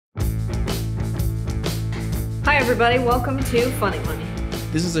everybody. Welcome to Funny Money.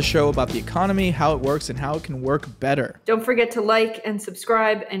 This is a show about the economy, how it works, and how it can work better. Don't forget to like and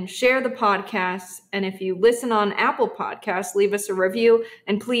subscribe and share the podcast. And if you listen on Apple Podcasts, leave us a review.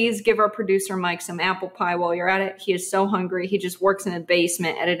 And please give our producer Mike some apple pie while you're at it. He is so hungry. He just works in a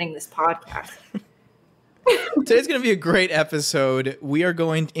basement editing this podcast. Today's going to be a great episode. We are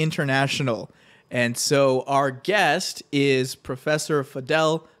going international. And so our guest is Professor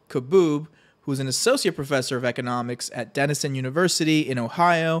Fadhel Kaboub, who's an associate professor of economics at Denison University in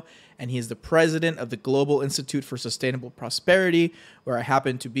Ohio, and he is the president of the Global Institute for Sustainable Prosperity, where I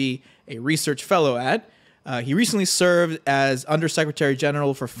happen to be a research fellow at. He recently served as Undersecretary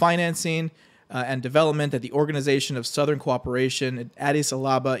General for Financing and Development at the Organization of Southern Cooperation at Addis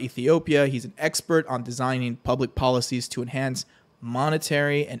Ababa, Ethiopia. He's an expert on designing public policies to enhance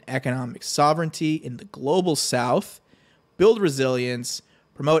monetary and economic sovereignty in the global South, build resilience,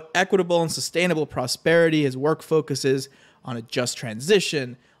 promote equitable and sustainable prosperity. His work focuses on a just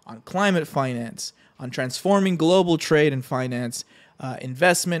transition, on climate finance, on transforming global trade and finance,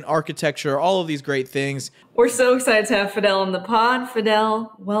 investment, architecture, all of these great things. We're so excited to have Fadhel on the pod.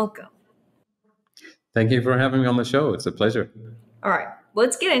 Fadhel, welcome. Thank you for having me on the show. It's a pleasure. All right,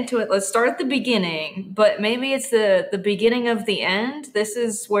 let's get into it. Let's start at the beginning, but maybe it's the beginning of the end. This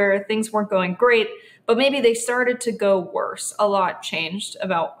is where things weren't going great, but maybe they started to go worse. A lot changed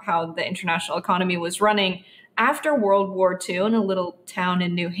about how the international economy was running after World War II in a little town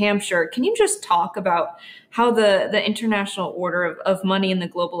in New Hampshire. Can you just talk about how the international order of money in the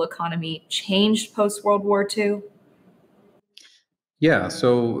global economy changed post-World War II? Yeah,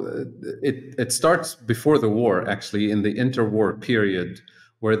 so it starts before the war, actually, in the interwar period,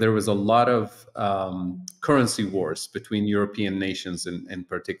 where there was a lot of currency wars between European nations in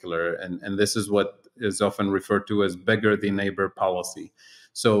particular. And this is what is often referred to as beggar the neighbor policy.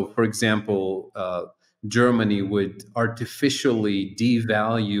 So, for example, Germany would artificially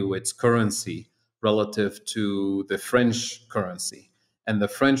devalue its currency relative to the French currency. And the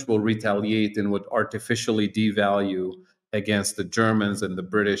French will retaliate and would artificially devalue against the Germans and the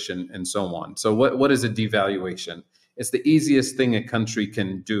British and so on. So what is a devaluation? It's the easiest thing a country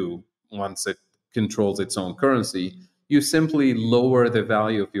can do once it controls its own currency. You simply lower the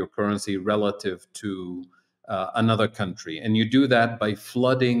value of your currency relative to another country. And you do that by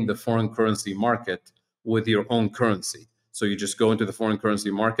flooding the foreign currency market with your own currency. So you just go into the foreign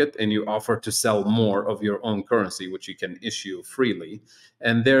currency market and you offer to sell more of your own currency, which you can issue freely.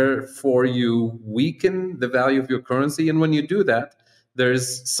 And therefore you weaken the value of your currency. And when you do that,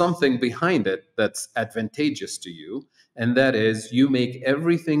 there's something behind it that's advantageous to you. And that is you make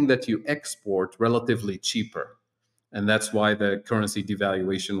everything that you export relatively cheaper. And that's why the currency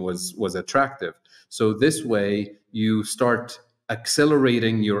devaluation was attractive. So this way you start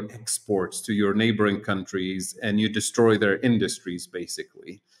accelerating your exports to your neighboring countries and you destroy their industries,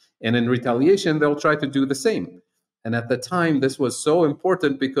 basically. And in retaliation, they'll try to do the same. And at the time, this was so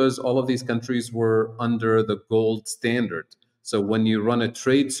important because all of these countries were under the gold standard. So when you run a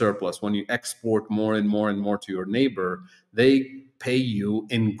trade surplus, when you export more and more and more to your neighbor, they pay you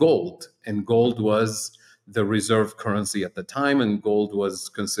in gold. And gold was the reserve currency at the time, and gold was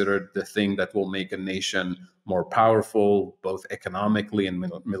considered the thing that will make a nation more powerful, both economically and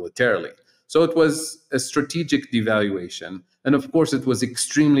militarily. So it was a strategic devaluation. And of course, it was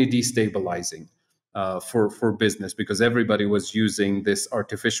extremely destabilizing for business because everybody was using this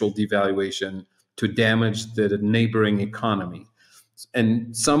artificial devaluation to damage the neighboring economy.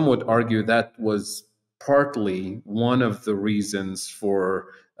 And some would argue that was partly one of the reasons for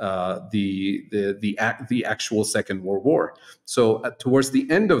the actual Second World War. So towards the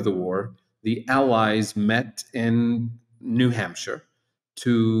end of the war, the Allies met in New Hampshire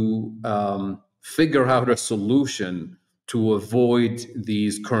to figure out a solution to avoid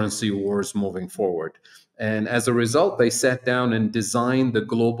these currency wars moving forward. And as a result, they sat down and designed the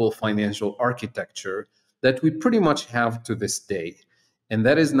global financial architecture that we pretty much have to this day. And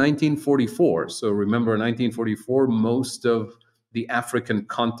that is 1944. So remember, 1944, most of the African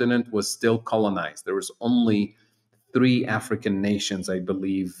continent was still colonized. There was only 3 African nations, I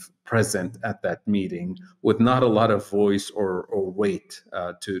believe, present at that meeting, with not a lot of voice or weight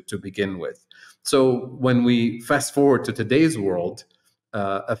to begin with. So when we fast forward to today's world,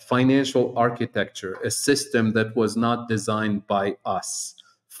 a financial architecture, a system that was not designed by us,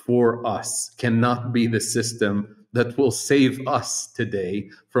 for us, cannot be the system that will save us today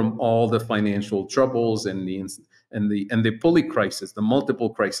from all the financial troubles and the pulley crisis, the multiple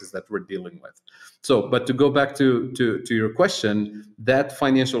crises that we're dealing with. So, but to go back to your question, that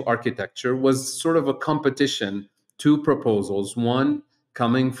financial architecture was sort of a competition, 2 proposals. One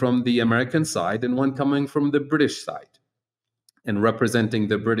coming from the American side and one coming from the British side. And representing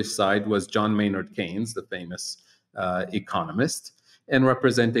the British side was John Maynard Keynes, the famous economist. And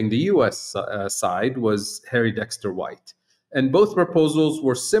representing the US side was Harry Dexter White. And both proposals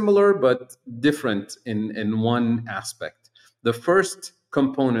were similar but different in one aspect. The first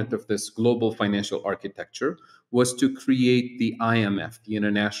component of this global financial architecture was to create the IMF, the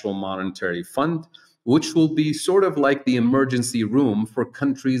International Monetary Fund, which will be sort of like the emergency room for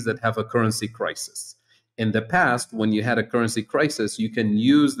countries that have a currency crisis. In the past, when you had a currency crisis, you can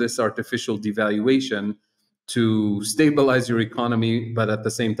use this artificial devaluation to stabilize your economy, but at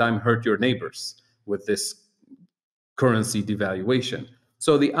the same time hurt your neighbors with this currency devaluation.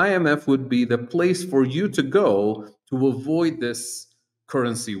 So the IMF would be the place for you to go to avoid this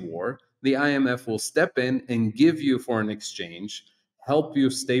currency war. The IMF will step in and give you foreign exchange, help you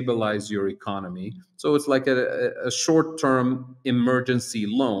stabilize your economy. So it's like a short-term emergency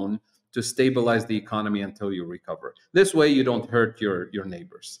loan to stabilize the economy until you recover. This way you don't hurt your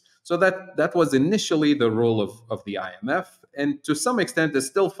neighbors. So that was initially the role of the IMF, and to some extent it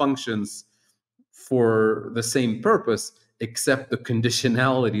still functions for the same purpose, except the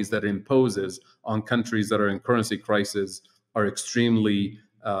conditionalities that it imposes on countries that are in currency crisis are extremely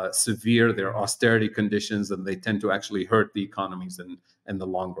severe. They're austerity conditions, and they tend to actually hurt the economies in the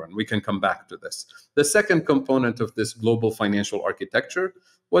long run. We can come back to this. The second component of this global financial architecture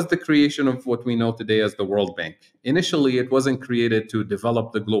was the creation of what we know today as the World Bank. Initially, it wasn't created to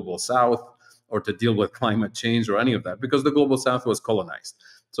develop the global south or to deal with climate change or any of that, because the global south was colonized.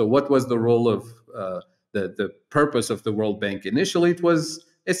 So what was the role of the purpose of the World Bank? Initially, it was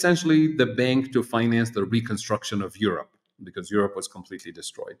essentially the bank to finance the reconstruction of Europe, because Europe was completely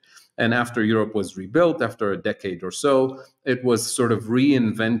destroyed. And after Europe was rebuilt, after a decade or so, it was sort of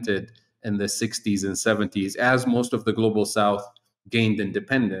reinvented in the 60s and 70s. As most of the global south gained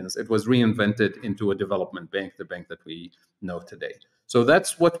independence, it was reinvented into a development bank, the bank that we know today. So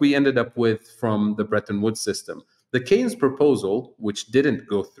that's what we ended up with from the Bretton Woods system. The Keynes proposal, which didn't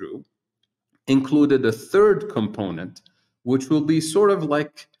go through, included a third component, which will be sort of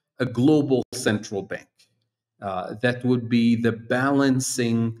like a global central bank. That would be the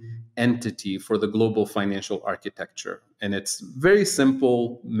balancing entity for the global financial architecture. And it's very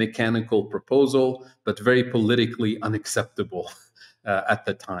simple, mechanical proposal, but very politically unacceptable at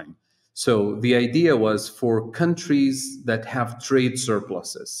the time. So the idea was for countries that have trade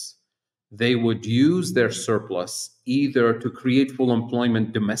surpluses, they would use their surplus either to create full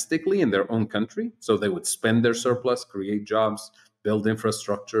employment domestically in their own country. So they would spend their surplus, create jobs, build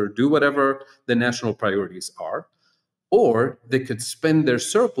infrastructure, do whatever the national priorities are. Or they could spend their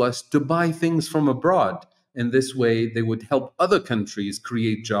surplus to buy things from abroad. In this way, they would help other countries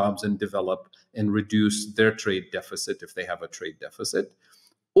create jobs and develop and reduce their trade deficit if they have a trade deficit.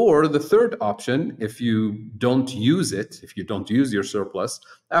 Or the third option, if you don't use it, if you don't use your surplus,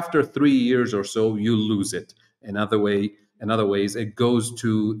 after 3 years or so, you lose it. In other ways, it goes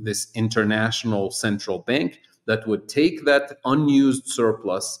to this international central bank that would take that unused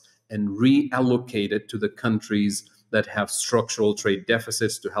surplus and reallocate it to the countries that have structural trade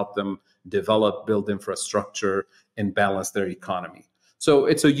deficits to help them develop, build infrastructure, and balance their economy. So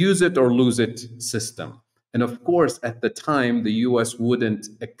it's a use it or lose it system. And of course, at the time, the US wouldn't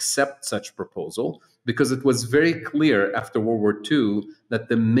accept such proposal because it was very clear after World War II that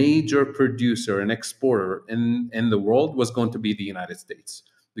the major producer and exporter in the world was going to be the United States,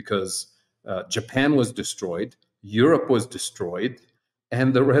 because Japan was destroyed, Europe was destroyed,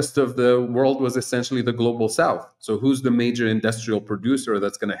 and the rest of the world was essentially the global south. So who's the major industrial producer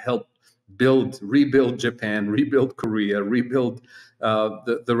that's going to help rebuild Japan, rebuild Korea, rebuild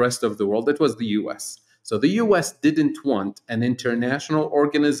the rest of the world? It was the US. So the US didn't want an international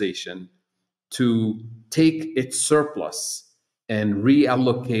organization to take its surplus and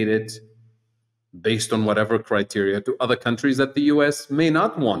reallocate it based on whatever criteria to other countries that the US may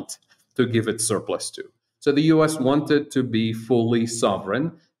not want to give its surplus to. So the US wanted to be fully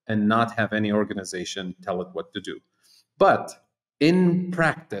sovereign and not have any organization tell it what to do. But in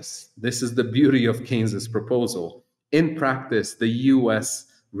practice, this is the beauty of Keynes's proposal. In practice, the US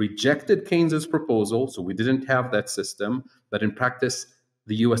rejected Keynes's proposal, so we didn't have that system. But in practice,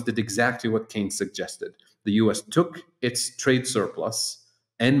 the US did exactly what Keynes suggested. The US took its trade surplus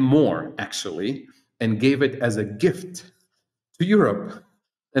and more, actually, and gave it as a gift to Europe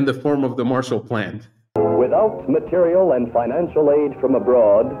in the form of the Marshall Plan. Without material and financial aid from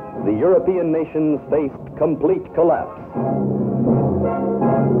abroad, the European nations faced complete collapse.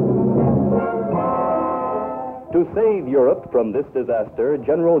 To save Europe from this disaster,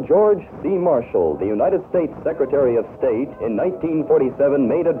 General George C. Marshall, the United States Secretary of State, in 1947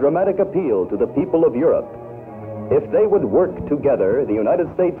 made a dramatic appeal to the people of Europe. If they would work together, the United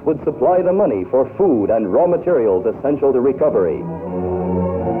States would supply the money for food and raw materials essential to recovery.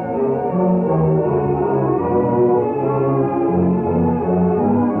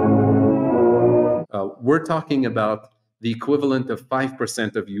 We're talking about the equivalent of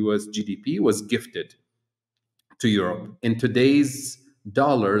 5% of US GDP was gifted to Europe. In today's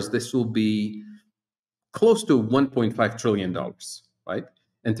dollars, this will be close to $1.5 trillion, right?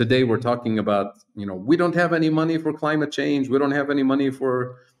 And today we're talking about, we don't have any money for climate change. We don't have any money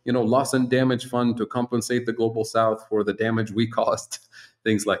for, loss and damage fund to compensate the global South for the damage we caused,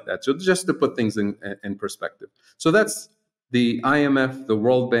 things like that. So just to put things in perspective. So that's the IMF, the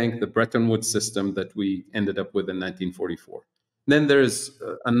World Bank, the Bretton Woods system that we ended up with in 1944. Then there's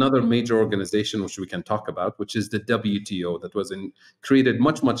another major organization which we can talk about, which is the WTO, that was created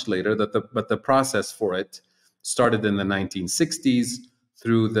much, much later, but the process for it started in the 1960s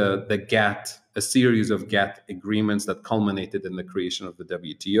through the GATT, a series of GATT agreements that culminated in the creation of the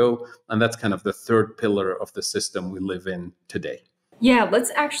WTO. And that's kind of the third pillar of the system we live in today. Yeah, let's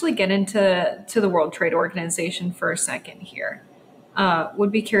actually get into the World Trade Organization for a second here.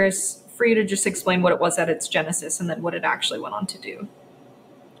 Would be curious for you to just explain what it was at its genesis and then what it actually went on to do.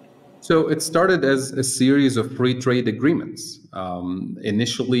 So it started as a series of free trade agreements,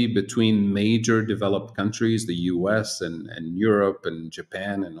 initially between major developed countries, the US and Europe and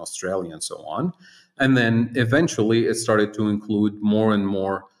Japan and Australia and so on. And then eventually it started to include more and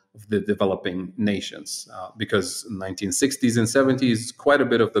more of the developing nations, because in the 1960s and 70s, quite a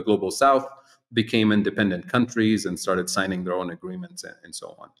bit of the global South became independent countries and started signing their own agreements and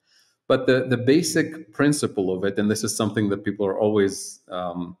so on. But the basic principle of it, and this is something that people are always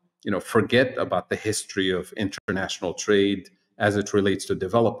forget about the history of international trade as it relates to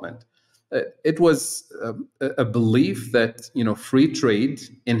development. It was a belief that free trade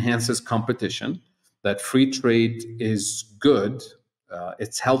enhances competition, that free trade is good,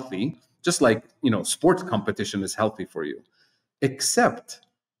 it's healthy, just like sports competition is healthy for you, except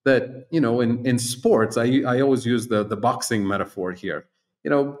that in sports, I always use the boxing metaphor here.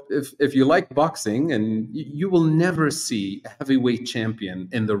 If you like boxing, and you will never see a heavyweight champion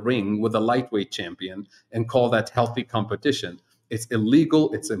in the ring with a lightweight champion and call that healthy competition. It's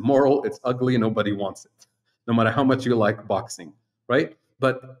illegal, it's immoral, it's ugly, nobody wants it, no matter how much you like boxing, right?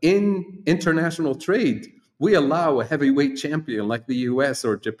 But in international trade, we allow a heavyweight champion like the US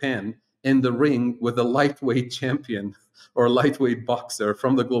or Japan in the ring with a lightweight champion or lightweight boxer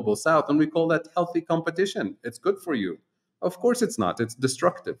from the global South, and we call that healthy competition. It's good for you. Of course it's not. It's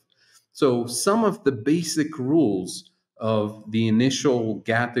destructive. So some of the basic rules of the initial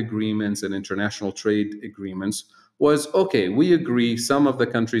GATT agreements and international trade agreements was, okay, we agree some of the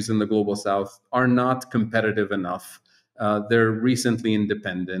countries in the global South are not competitive enough. They're recently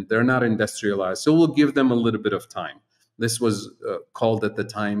independent. They're not industrialized. So we'll give them a little bit of time. This was called at the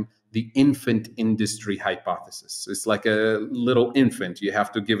time the infant industry hypothesis. It's like a little infant. You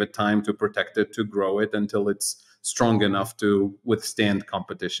have to give it time to protect it, to grow it until it's strong enough to withstand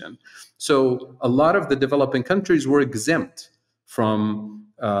competition. So a lot of the developing countries were exempt from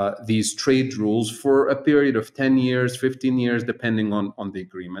these trade rules for a period of 10 years, 15 years, depending on the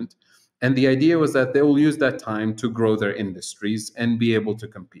agreement. And the idea was that they will use that time to grow their industries and be able to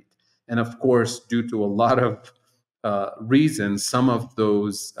compete. And of course, due to a lot of reasons, some of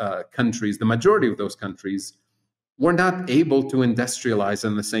those countries, the majority of those countries, were not able to industrialize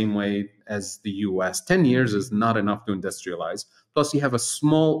in the same way as the US. 10 years is not enough to industrialize. Plus, you have a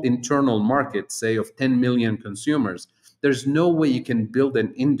small internal market, say, of 10 million consumers. There's no way you can build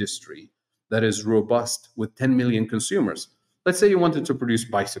an industry that is robust with 10 million consumers. Let's say you wanted to produce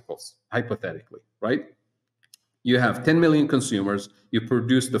bicycles, hypothetically, right? You have 10 million consumers. You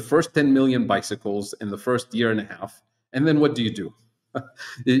produce the first 10 million bicycles in the first year and a half. And then what do?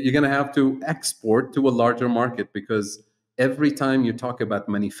 You're going to have to export to a larger market, because every time you talk about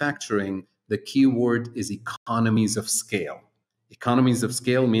manufacturing, the key word is economies of scale. Economies of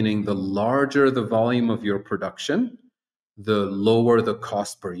scale meaning the larger the volume of your production, the lower the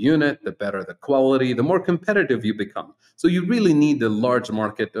cost per unit, the better the quality, the more competitive you become. So you really need a large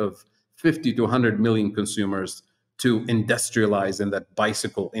market of 50 to 100 million consumers to industrialize in that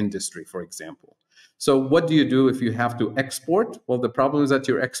bicycle industry, for example. So what do you do if you have to export? Well, the problem is that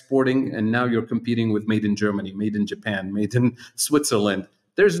you're exporting and now you're competing with made in Germany, made in Japan, made in Switzerland.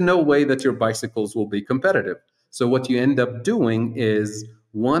 There's no way that your bicycles will be competitive. So what you end up doing is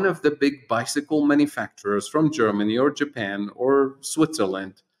one of the big bicycle manufacturers from Germany or Japan or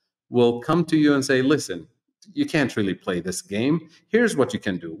Switzerland will come to you and say, listen, you can't really play this game. Here's what you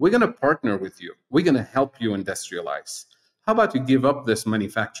can do. We're going to partner with you. We're going to help you industrialize. How about you give up this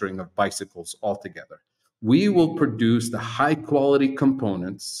manufacturing of bicycles altogether? We will produce the high quality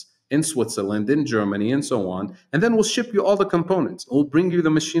components in Switzerland, in Germany, and so on, and then we'll ship you all the components. We'll bring you the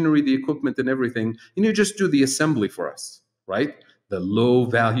machinery, the equipment, and everything, and you just do the assembly for us, right? The low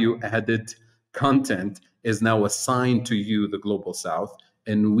value added content is now assigned to you, the Global South,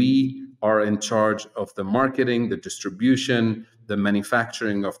 and we are in charge of the marketing, the distribution, the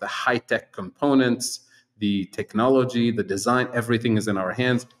manufacturing of the high-tech components, the technology, the design, everything is in our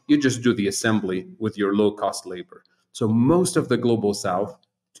hands. You just do the assembly with your low-cost labor. So most of the Global South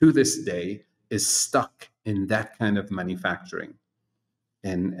to this day is stuck in that kind of manufacturing.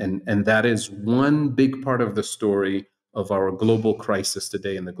 And that is one big part of the story of our global crisis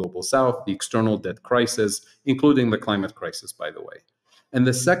today in the Global South, the external debt crisis, including the climate crisis, by the way. And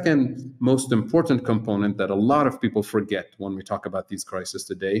the second most important component that a lot of people forget when we talk about these crises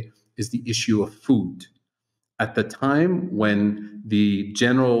today is the issue of food. At the time when the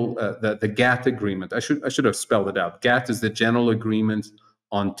general, the GATT agreement, I should have spelled it out. GATT is the General Agreement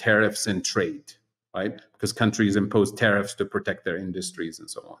on Tariffs and Trade, right? Because countries impose tariffs to protect their industries and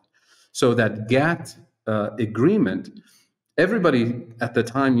so on. So that GATT agreement, everybody at the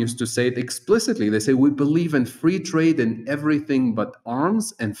time used to say it explicitly. They say, we believe in free trade in everything but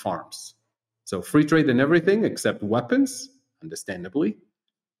arms and farms. So free trade in everything except weapons, understandably,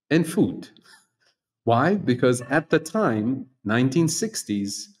 and food. Why? Because at the time,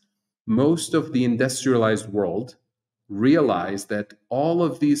 1960s, most of the industrialized world realized that all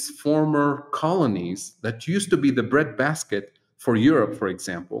of these former colonies that used to be the breadbasket for Europe, for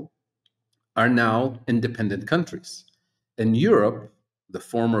example, are now independent countries. In Europe, the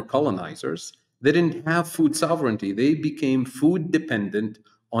former colonizers, they didn't have food sovereignty. They became food dependent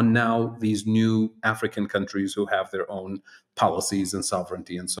on now these new African countries who have their own policies and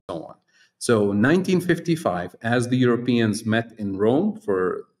sovereignty and so on. So 1955, as the Europeans met in Rome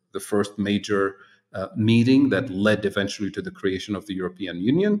for the first major meeting that led eventually to the creation of the European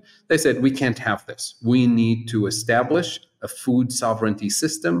Union, they said, we can't have this. We need to establish a food sovereignty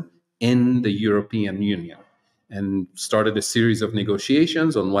system in the European Union, and started a series of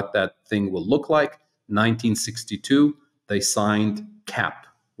negotiations on what that thing will look like. 1962, they signed CAP,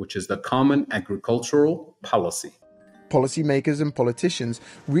 which is the Common Agricultural Policy. Policymakers and politicians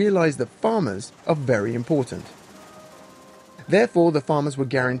realized that farmers are very important. Therefore, the farmers were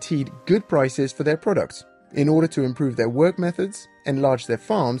guaranteed good prices for their products in order to improve their work methods, enlarge their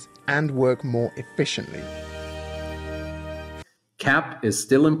farms, and work more efficiently. CAP is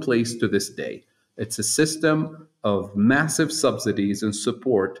still in place to this day. It's a system of massive subsidies and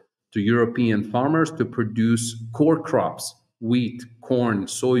support to European farmers to produce core crops, wheat, corn,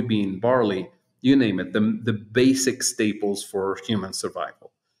 soybean, barley, you name it, the basic staples for human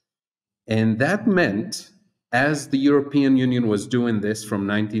survival. And that meant, as the European Union was doing this from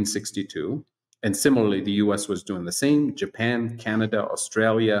 1962, and similarly the US was doing the same, Japan, Canada,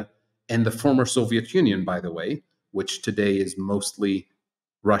 Australia, and the former Soviet Union, by the way, which today is mostly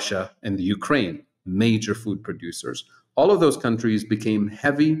Russia and the Ukraine, major food producers. All of those countries became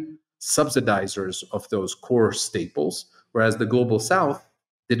heavy subsidizers of those core staples, whereas the Global South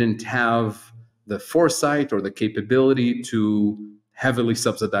didn't have the foresight or the capability to heavily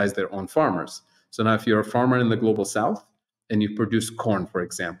subsidize their own farmers. So now if you're a farmer in the Global South and you produce corn, for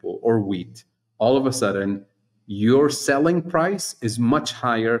example, or wheat, all of a sudden your selling price is much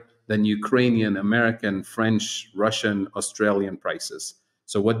higher than Ukrainian, American, French, Russian, Australian prices.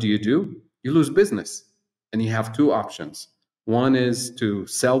 So what do? You lose business. And you have two options. One is to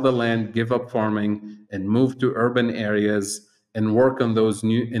sell the land, give up farming, and move to urban areas and work on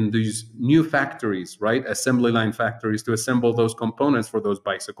these new factories, right? Assembly line factories to assemble those components for those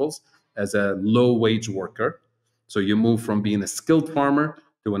bicycles as a low-wage worker. So you move from being a skilled farmer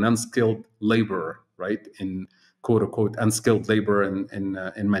to an unskilled laborer, right? In quote unquote unskilled labor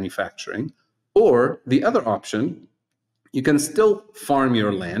in manufacturing. Or the other option, you can still farm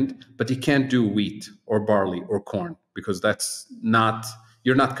your land, but you can't do wheat or barley or corn because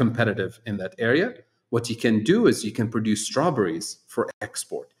you're not competitive in that area. What you can do is you can produce strawberries for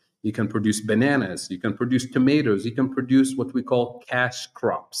export. You can produce bananas. You can produce tomatoes. You can produce what we call cash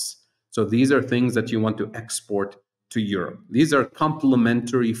crops. So these are things that you want to export to Europe. These are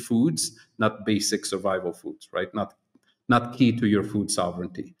complementary foods, not basic survival foods, right? Not key to your food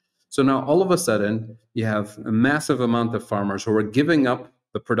sovereignty. So now all of a sudden, you have a massive amount of farmers who are giving up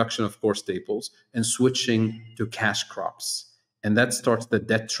the production of core staples and switching to cash crops. And that starts the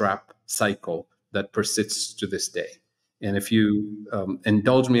debt trap cycle that persists to this day. And if you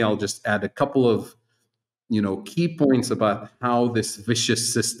indulge me, I'll just add a couple of key points about how this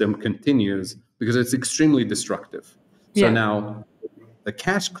vicious system continues, because it's extremely destructive. So now the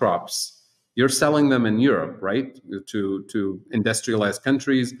cash crops, you're selling them in Europe, right, to industrialized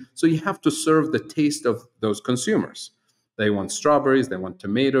countries. So you have to serve the taste of those consumers. They want strawberries, they want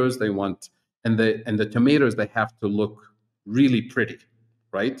tomatoes, and the tomatoes, they have to look really pretty,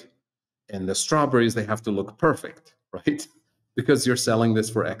 right? And the strawberries, they have to look perfect, right? Because you're selling this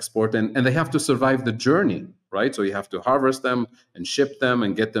for export, and they have to survive the journey, right? So you have to harvest them and ship them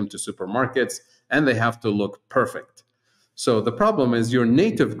and get them to supermarkets, and they have to look perfect. So the problem is your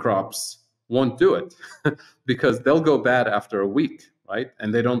native crops won't do it because they'll go bad after a week, right?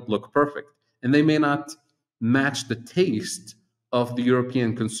 And they don't look perfect. And they may not match the taste of the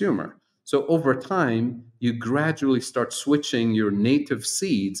European consumer. So over time, you gradually start switching your native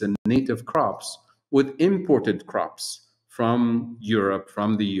seeds and native crops with imported crops from Europe,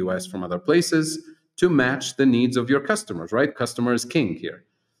 from the US, from other places to match the needs of your customers, right? Customer is king here.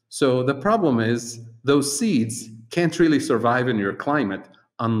 So the problem is those seeds can't really survive in your climate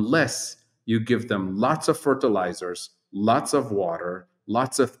unless you give them lots of fertilizers, lots of water,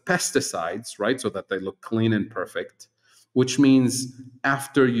 lots of pesticides, right? So that they look clean and perfect, which means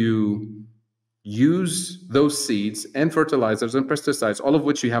after you use those seeds and fertilizers and pesticides, all of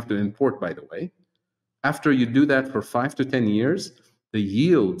which you have to import, by the way, after you do that for 5 to 10 years, the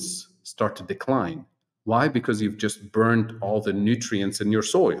yields start to decline. Why? Because you've just burned all the nutrients in your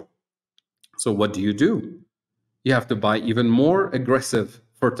soil. So what do? You have to buy even more aggressive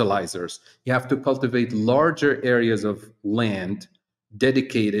fertilizers. You have to cultivate larger areas of land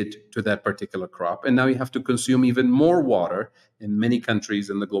dedicated to that particular crop. And now you have to consume even more water. In many countries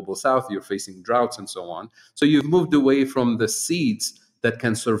in the global south, you're facing droughts and so on. So you've moved away from the seeds that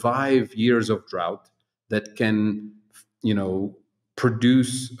can survive years of drought, that can,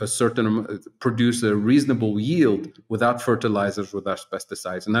 produce a reasonable yield without fertilizers, without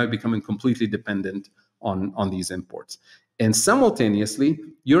pesticides. And now you're becoming completely dependent on these imports. And simultaneously,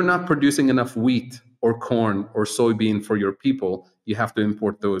 you're not producing enough wheat or corn or soybean for your people. You have to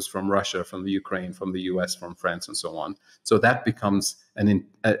import those from Russia, from the Ukraine, from the US, from France, and so on. So that becomes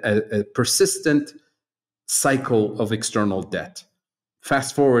a persistent cycle of external debt.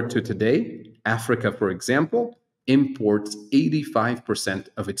 Fast forward to today, Africa, for example, imports 85%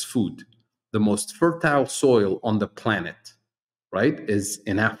 of its food. The most fertile soil on the planet, right, is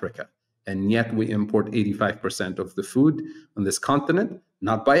in Africa. And yet we import 85% of the food on this continent,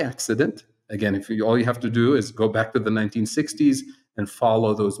 not by accident. Again, all you have to do is go back to the 1960s and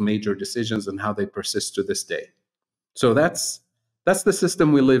follow those major decisions and how they persist to this day. So that's the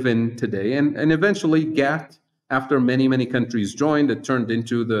system we live in today. And eventually GATT, after many, many countries joined, it turned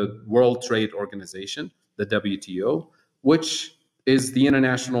into the World Trade Organization, the WTO, which is the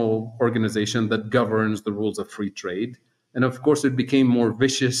international organization that governs the rules of free trade. And of course, it became more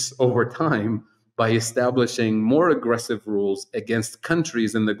vicious over time by establishing more aggressive rules against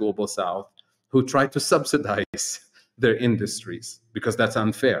countries in the global south who try to subsidize their industries, because that's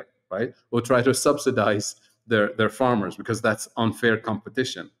unfair, right? Or try to subsidize their farmers because that's unfair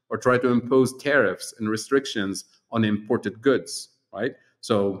competition, or try to impose tariffs and restrictions on imported goods, right?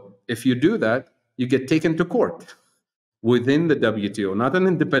 So if you do that, you get taken to court within the WTO, not an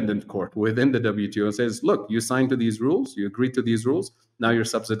independent court, within the WTO, says, look, you signed to these rules, you agreed to these rules, now you're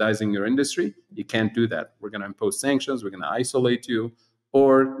subsidizing your industry, you can't do that. We're going to impose sanctions, we're going to isolate you,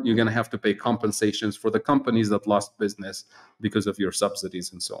 or you're going to have to pay compensations for the companies that lost business because of your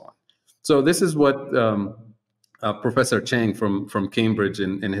subsidies and so on. So this is what Professor Chang from Cambridge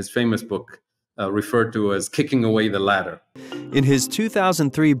in his famous book referred to as kicking away the ladder. In his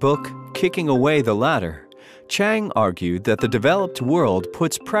 2003 book, Kicking Away the Ladder, Chang argued that the developed world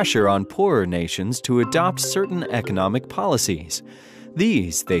puts pressure on poorer nations to adopt certain economic policies.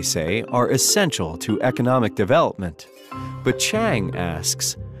 These, they say, are essential to economic development. But Chang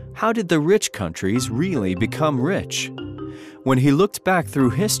asks, how did the rich countries really become rich? When he looked back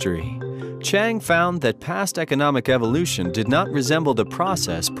through history, Chang found that past economic evolution did not resemble the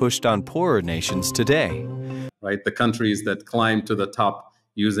process pushed on poorer nations today. Right, the countries that climbed to the top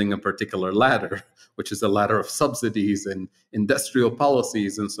using a particular ladder, which is a ladder of subsidies and industrial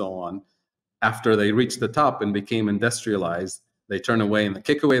policies and so on, after they reached the top and became industrialized, they turn away and they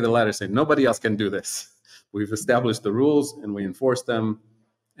kick away the ladder, saying, nobody else can do this. We've established the rules and we enforce them,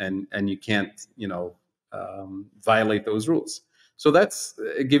 and you can't, violate those rules. So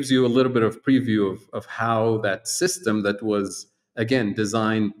it gives you a little bit of preview of how that system that was, again,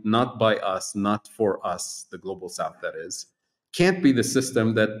 designed not by us, not for us, the global south that is, can't be the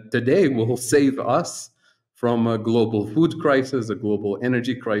system that today will save us from a global food crisis, a global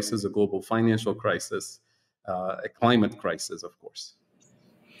energy crisis, a global financial crisis. a climate crisis, of course.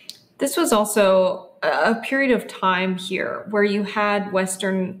 This was also a period of time here where you had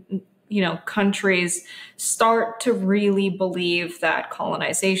Western, countries start to really believe that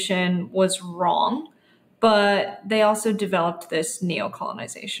colonization was wrong, but they also developed this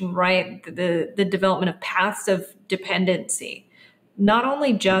neocolonization, right? The development of paths of dependency, not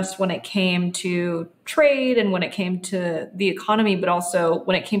only just when it came to trade and when it came to the economy, but also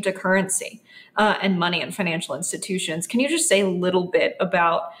when it came to currency and money and financial institutions. Can you just say a little bit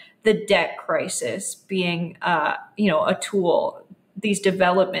about the debt crisis being, a tool, these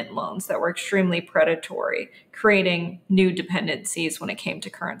development loans that were extremely predatory, creating new dependencies when it came to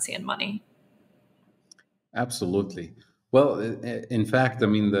currency and money? Absolutely. Well, in fact, I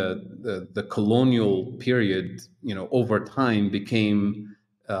mean, the colonial period, over time became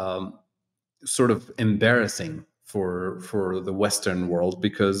sort of embarrassing for the Western world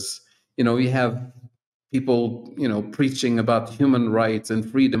because, you have people, preaching about human rights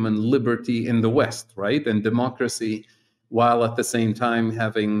and freedom and liberty in the West, right? And democracy, while at the same time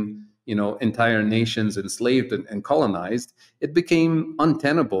having, entire nations enslaved and colonized. It became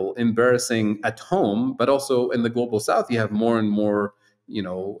untenable, embarrassing at home, but also in the global South, you have more and more,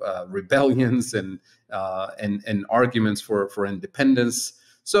 rebellions and arguments for independence.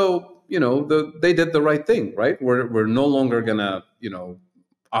 So, they did the right thing, right? We're no longer gonna,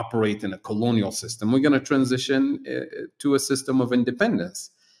 operate in a colonial system. We're going to transition to a system of independence,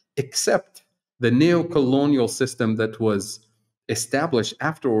 except the neo-colonial system that was established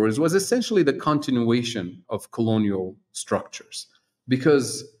afterwards was essentially the continuation of colonial structures.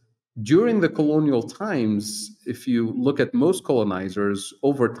 Because during the colonial times, if you look at most colonizers,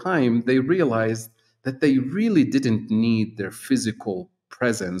 over time, they realized that they really didn't need their physical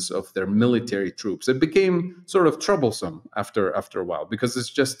presence of their military troops. It became sort of troublesome after a while because it's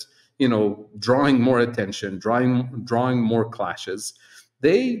just, drawing more attention, drawing more clashes.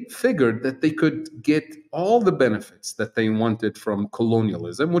 They figured that they could get all the benefits that they wanted from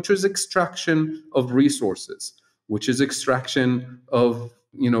colonialism, which was extraction of resources, which is extraction of,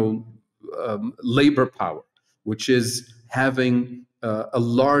 labor power, which is having a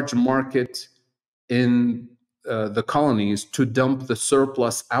large market in the colonies to dump the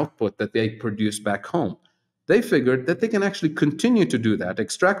surplus output that they produce back home. They figured that they can actually continue to do that,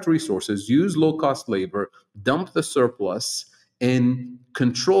 extract resources, use low-cost labor, dump the surplus, and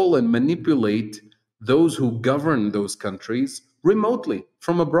control and manipulate those who govern those countries remotely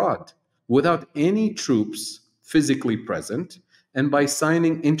from abroad without any troops physically present, and by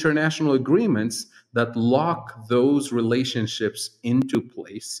signing international agreements that lock those relationships into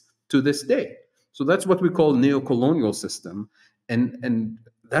place to this day. So that's what we call neo-colonial system. And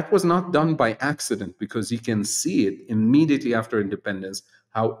that was not done by accident because you can see it immediately after independence,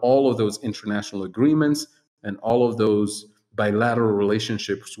 how all of those international agreements and all of those bilateral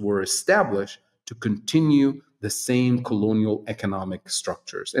relationships were established to continue the same colonial economic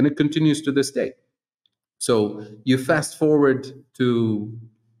structures. And it continues to this day. So you fast forward to,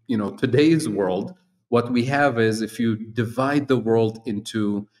 today's world, what we have is if you divide the world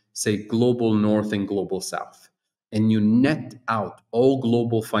into, say, global north and global south, and you net out all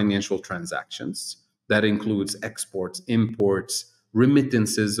global financial transactions, that includes exports, imports,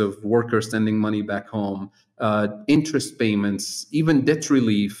 remittances of workers sending money back home, interest payments, even debt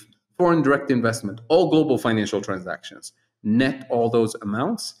relief, foreign direct investment, all global financial transactions, net all those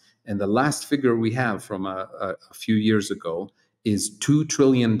amounts. And the last figure we have from a few years ago is $2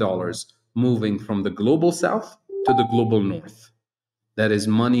 trillion moving from the global south to the global north. That is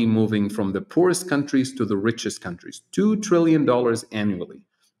money moving from the poorest countries to the richest countries, $2 trillion annually.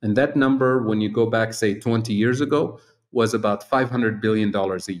 And that number, when you go back, say, 20 years ago, was about $500 billion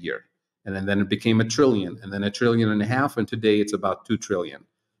a year. And then it became $1 trillion, and then $1.5 trillion, and today it's about $2 trillion.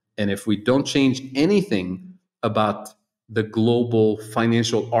 And if we don't change anything about the global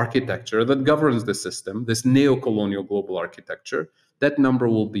financial architecture that governs the system, this neo-colonial global architecture, that number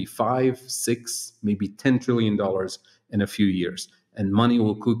will be $5, $6, maybe $10 trillion in a few years. And money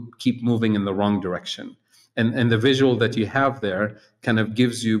will keep moving in the wrong direction. And the visual that you have there kind of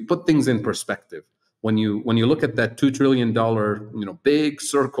put things in perspective. When you look at that $2 trillion, big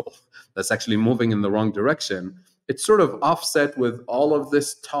circle that's actually moving in the wrong direction, it's sort of offset with all of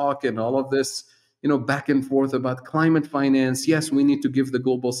this talk and all of this, back and forth about climate finance. Yes, we need to give the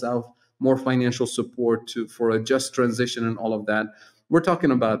global south more financial support for a just transition and all of that. We're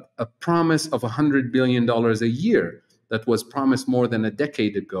talking about a promise of $100 billion a year that was promised more than a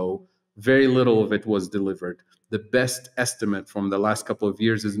decade ago. Very little of it was delivered. The best estimate from the last couple of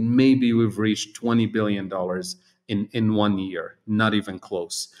years is maybe we've reached $20 billion in 1 year, not even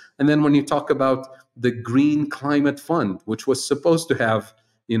close. And then when you talk about the Green Climate Fund, which was supposed to have,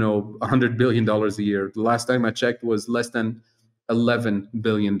 $100 billion a year. The last time I checked was less than $11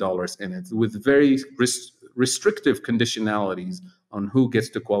 billion in it, with very restrictive conditionalities on who gets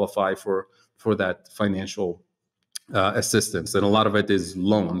to qualify for that financial assistance. And a lot of it is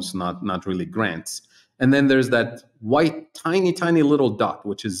loans, not really grants. And then there's that white, tiny little dot,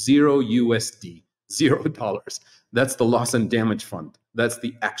 which is $0 $0. That's the loss and damage fund. That's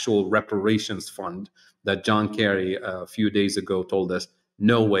the actual reparations fund that John Kerry a few days ago told us,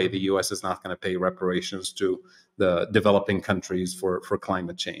 no way the US is not going to pay reparations to the developing countries for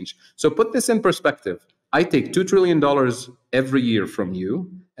climate change. So put this in perspective. I take $2 trillion every year from you,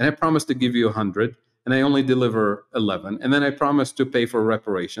 and I promise to give you 100, and I only deliver 11. And then I promise to pay for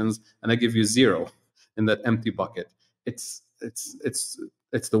reparations, and I give you 0 in that empty bucket. It's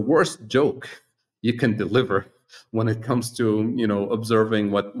the worst joke you can deliver when it comes to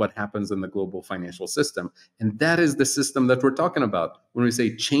observing what happens in the global financial system. And that is the system that we're talking about when we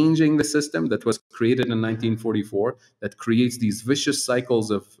say changing the system that was created in 1944, that creates these vicious cycles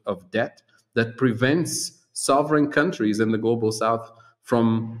of debt, that prevents sovereign countries in the global south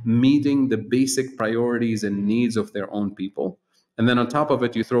from meeting the basic priorities and needs of their own people. And then on top of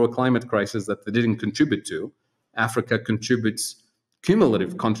it, you throw a climate crisis that they didn't contribute to. Africa contributes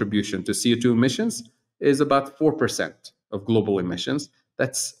cumulative contribution to CO2 emissions is about 4% of global emissions.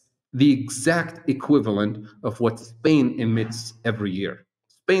 That's the exact equivalent of what Spain emits every year.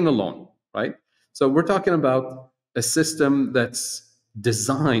 Spain alone, right? So we're talking about a system that's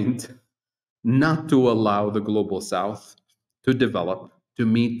designed not to allow the global south to develop, to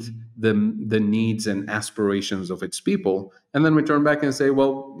meet the needs and aspirations of its people. And then we turn back and say,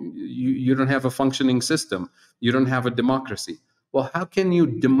 well, you don't have a functioning system. You don't have a democracy. Well, how can you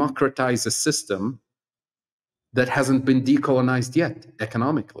democratize a system that hasn't been decolonized yet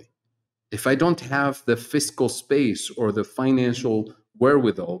economically? If I don't have the fiscal space or the financial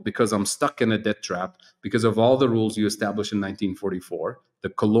wherewithal because I'm stuck in a debt trap because of all the rules you established in 1944, the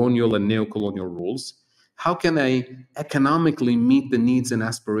colonial and neo-colonial rules, how can I economically meet the needs and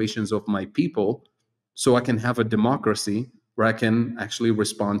aspirations of my people so I can have a democracy where I can actually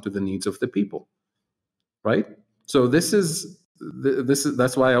respond to the needs of the people, right? So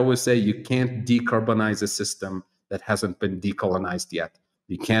that's why I always say you can't decarbonize a system that hasn't been decolonized yet.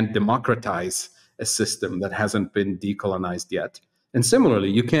 You can't democratize a system that hasn't been decolonized yet. And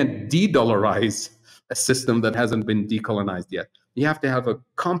similarly, you can't de-dollarize a system that hasn't been decolonized yet. You have to have a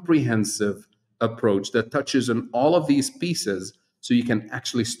comprehensive approach that touches on all of these pieces so you can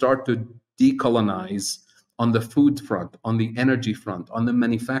actually start to decolonize on the food front, on the energy front, on the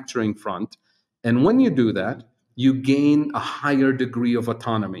manufacturing front. And when you do that, you gain a higher degree of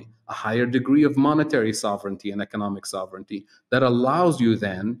autonomy, a higher degree of monetary sovereignty and economic sovereignty that allows you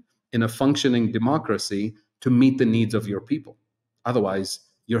then, in a functioning democracy, to meet the needs of your people. Otherwise,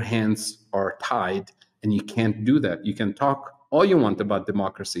 your hands are tied and you can't do that. You can talk all you want about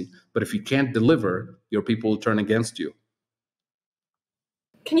democracy, but if you can't deliver, your people will turn against you.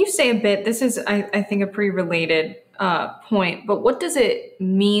 Can you say a bit, this is, I think, a pretty related point, but what does it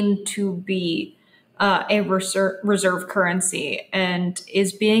mean to be a reserve currency? And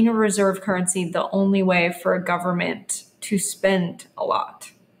is being a reserve currency the only way for a government to spend a lot?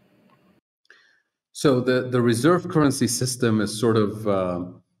 So the reserve currency system is sort of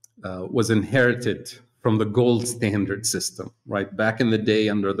was inherited from the gold standard system, right? Back in the day,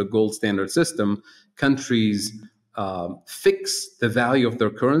 under the gold standard system, countries fix the value of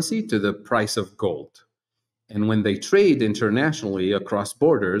their currency to the price of gold. And when they trade internationally across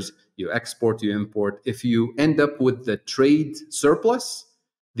borders, you export, you import. If you end up with the trade surplus,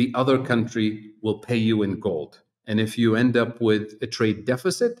 the other country will pay you in gold. And if you end up with a trade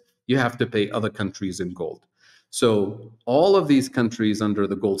deficit, you have to pay other countries in gold. So all of these countries under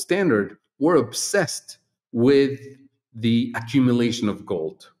the gold standard were obsessed with the accumulation of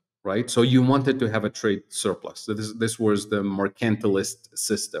gold, right? So you wanted to have a trade surplus. So this was the mercantilist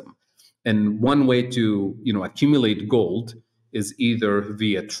system. And one way to accumulate gold is either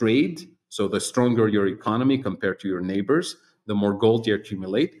via trade. So the stronger your economy compared to your neighbors, the more gold you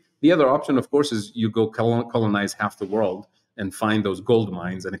accumulate. The other option, of course, is you go colonize half the world and find those gold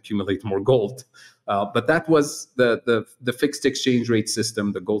mines and accumulate more gold. But that was the fixed exchange rate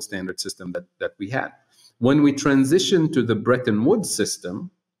system, the gold standard system that we had. When we transitioned to the Bretton Woods system,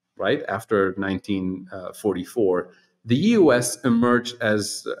 right, after 1944, the US emerged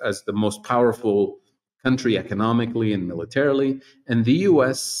as the most powerful country economically and militarily. And the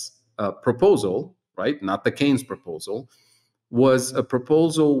US proposal, right, not the Keynes proposal, was a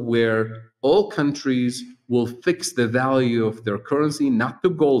proposal where all countries will fix the value of their currency, not to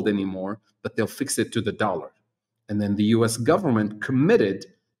gold anymore, but they'll fix it to the dollar. And then the US government committed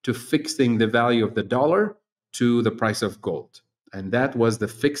to fixing the value of the dollar to the price of gold. And that was the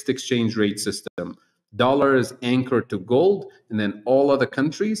fixed exchange rate system. Dollar is anchored to gold, and then all other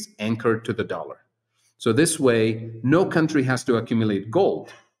countries anchored to the dollar. So this way, no country has to accumulate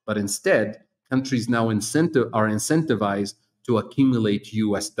gold, but instead, countries now are incentivized to accumulate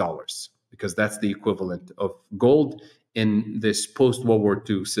US dollars, because that's the equivalent of gold in this post-World War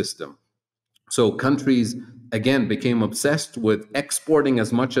II system. So countries, again, became obsessed with exporting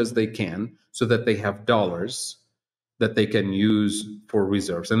as much as they can so that they have dollars that they can use for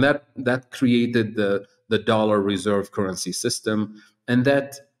reserves. And that created the dollar reserve currency system. And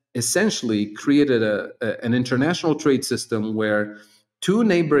that essentially created an international trade system where two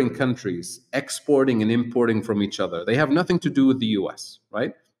neighboring countries exporting and importing from each other, they have nothing to do with the US,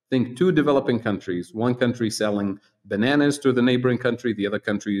 right? Think two developing countries, one country selling bananas to the neighboring country, the other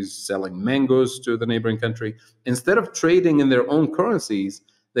country is selling mangoes to the neighboring country. Instead of trading in their own currencies,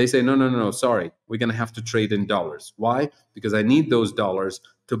 they say, no, sorry, we're going to have to trade in dollars. Why? Because I need those dollars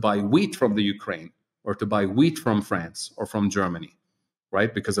to buy wheat from the Ukraine, or to buy wheat from France or from Germany,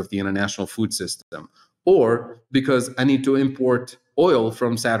 right? Because of the international food system. Or because I need to import oil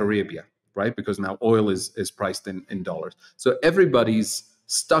from Saudi Arabia, right? Because now oil is priced in dollars. So everybody's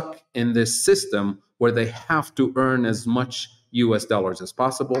stuck in this system where they have to earn as much US dollars as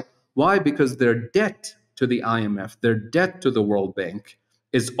possible. Why? Because their debt to the IMF, their debt to the World Bank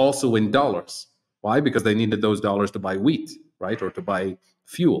is also in dollars. Why? Because they needed those dollars to buy wheat, right? Or to buy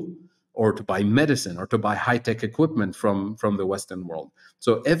fuel, or to buy medicine, or to buy high-tech equipment from the Western world.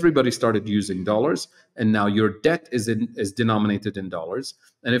 So everybody started using dollars, and now your debt is denominated in dollars.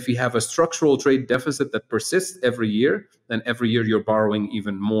 And if you have a structural trade deficit that persists every year, then every year you're borrowing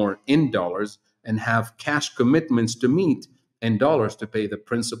even more in dollars and have cash commitments to meet in dollars to pay the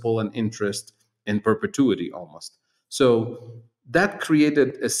principal and interest in perpetuity almost. So that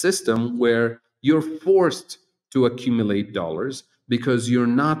created a system where you're forced to accumulate dollars because you're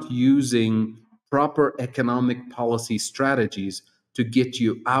not using proper economic policy strategies to get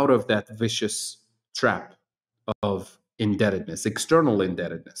you out of that vicious trap of indebtedness, external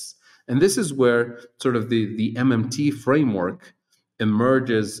indebtedness. And this is where sort of the MMT framework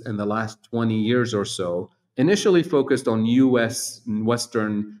emerges in the last 20 years or so, initially focused on US and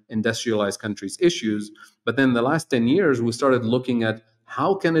Western industrialized countries' issues. But then the last 10 years, we started looking at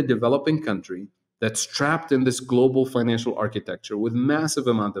how can a developing country that's trapped in this global financial architecture with massive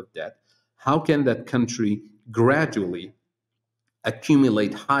amount of debt, how can that country gradually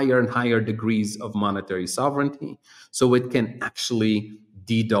accumulate higher and higher degrees of monetary sovereignty so it can actually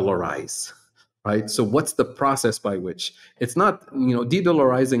de-dollarize, right? So what's the process by which? It's not,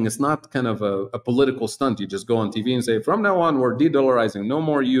 de-dollarizing is not kind of a political stunt. You just go on TV and say, from now on, we're de-dollarizing, no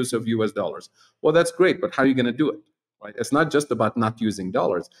more use of US dollars. Well, that's great, but how are you going to do it? Right? It's not just about not using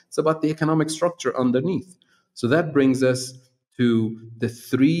dollars. It's about the economic structure underneath. So that brings us to the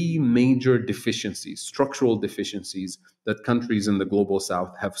three major deficiencies, structural deficiencies that countries in the global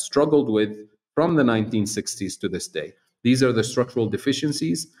south have struggled with from the 1960s to this day. These are the structural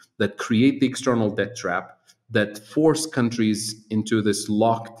deficiencies that create the external debt trap, that force countries into this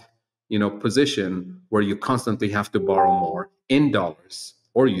locked, position where you constantly have to borrow more in dollars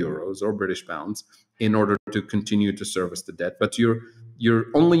or euros or British pounds in order to continue to service the debt. But you're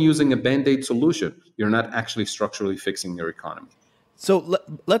only using a Band-Aid solution. You're not actually structurally fixing your economy. So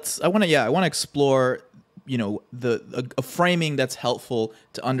I want to explore, a framing that's helpful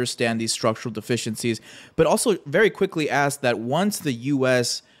to understand these structural deficiencies, but also very quickly ask that once the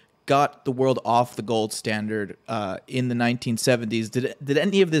U.S. got the world off the gold standard in the 1970s, did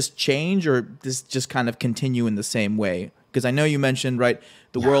any of this change, or this just kind of continue in the same way? Because I know you mentioned, right,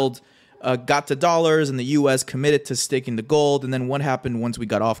 the world got to dollars and the U.S. committed to sticking to gold. And then what happened once we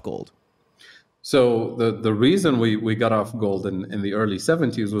got off gold? So the reason we got off gold in the early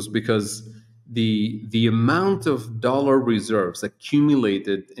 70s was because the amount of dollar reserves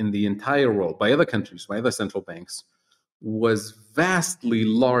accumulated in the entire world by other countries, by other central banks, was vastly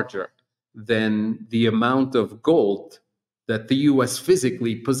larger than the amount of gold that the U.S.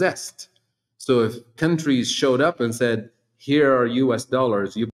 physically possessed. So if countries showed up and said, here are US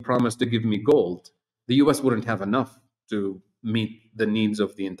dollars, you promised to give me gold, the US wouldn't have enough to meet the needs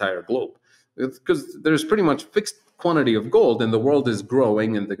of the entire globe. Because there's pretty much fixed quantity of gold and the world is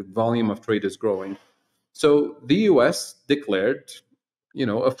growing and the volume of trade is growing. So the US declared,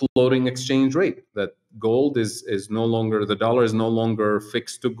 a floating exchange rate, that gold is no longer, the dollar is no longer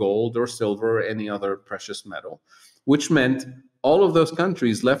fixed to gold or silver or any other precious metal, which meant all of those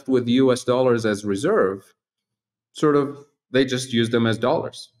countries left with US dollars as reserve, they just use them as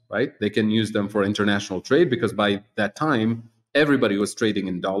dollars, right? They can use them for international trade because by that time, everybody was trading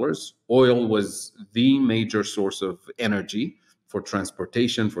in dollars. Oil was the major source of energy for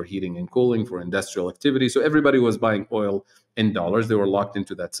transportation, for heating and cooling, for industrial activity. So everybody was buying oil in dollars. They were locked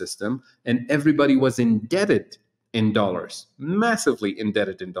into that system. And everybody was indebted in dollars, massively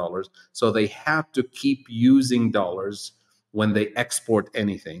indebted in dollars. So they have to keep using dollars when they export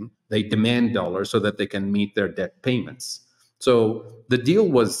anything. They demand dollars so that they can meet their debt payments. So the deal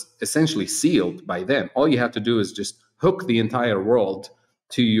was essentially sealed by then. All you have to do is just hook the entire world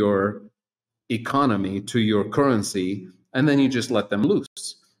to your economy, to your currency, and then you just let them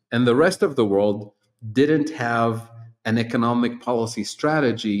loose. And the rest of the world didn't have an economic policy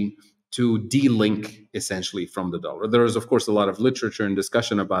strategy to de-link essentially from the dollar. There is, of course, a lot of literature and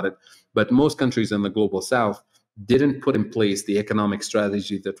discussion about it, but most countries in the global south didn't put in place the economic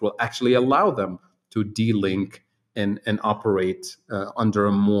strategy that will actually allow them to de-link and operate under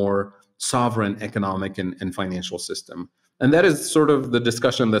a more sovereign economic and financial system. And that is sort of the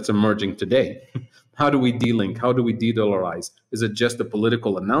discussion that's emerging today. How do we de-link? How do we de-dollarize? Is it just a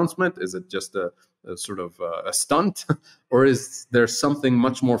political announcement? Is it just a sort of a stunt? Or is there something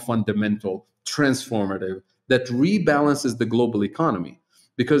much more fundamental, transformative, that rebalances the global economy?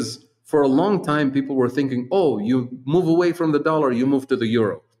 Because for a long time, people were thinking, oh, you move away from the dollar, you move to the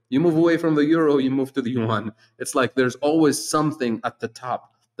euro. You move away from the euro, you move to the yuan. It's like there's always something at the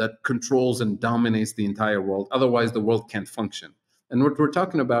top that controls and dominates the entire world. Otherwise, the world can't function. And what we're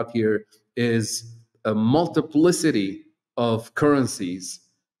talking about here is a multiplicity of currencies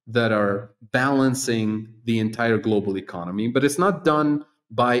that are balancing the entire global economy. But it's not done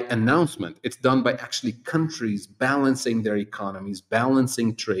by announcement. It's done by actually countries balancing their economies,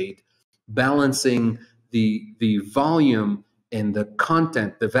 balancing trade, balancing the volume and the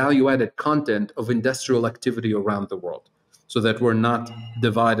content, the value-added content of industrial activity around the world, so that we're not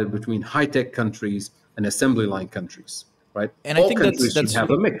divided between high-tech countries and assembly line countries, right? And all I think countries that's should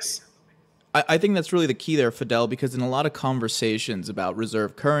have a mix. I think that's really the key there, Fadhel, because in a lot of conversations about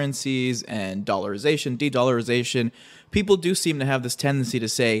reserve currencies and dollarization, de-dollarization, people do seem to have this tendency to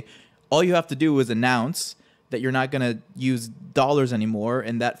say, all you have to do is announce that you're not going to use dollars anymore,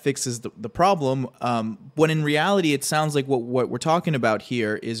 and that fixes the problem. When in reality, it sounds like what we're talking about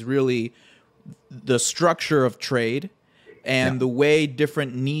here is really the structure of trade and the way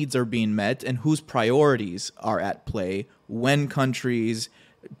different needs are being met and whose priorities are at play when countries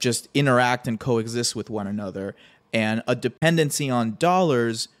just interact and coexist with one another. And a dependency on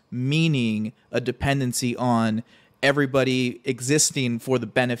dollars meaning a dependency on everybody existing for the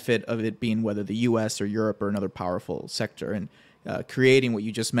benefit of it being whether the US or Europe or another powerful sector, and creating what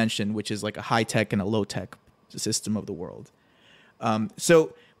you just mentioned, which is like a high-tech and a low-tech system of the world.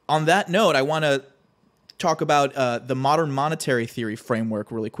 So on that note, I want to talk about the modern monetary theory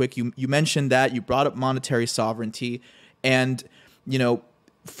framework really quick. You mentioned that, you brought up monetary sovereignty, and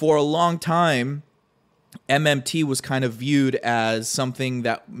for a long time, MMT was kind of viewed as something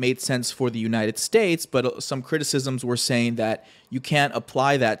that made sense for the United States, but some criticisms were saying that you can't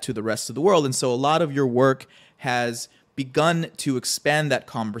apply that to the rest of the world. And so a lot of your work has begun to expand that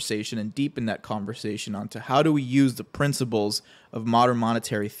conversation and deepen that conversation onto how do we use the principles of modern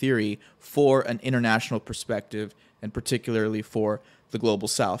monetary theory for an international perspective, and particularly for the global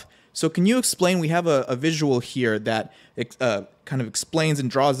south. So can you explain, we have a visual here that kind of explains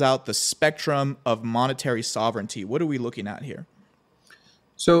and draws out the spectrum of monetary sovereignty. What are we looking at here?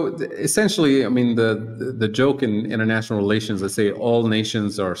 So essentially, I mean, the joke in international relations, they say all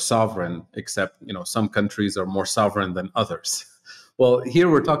nations are sovereign, except, some countries are more sovereign than others. Well, here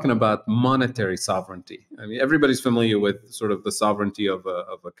we're talking about monetary sovereignty. I mean, everybody's familiar with sort of the sovereignty of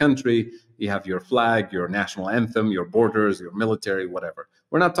a country. You have your flag, your national anthem, your borders, your military, whatever.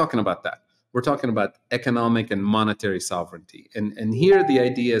 We're not talking about that. We're talking about economic and monetary sovereignty. And here the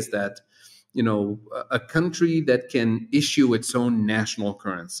idea is that, a country that can issue its own national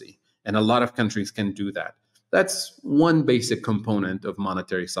currency, and a lot of countries can do that. That's one basic component of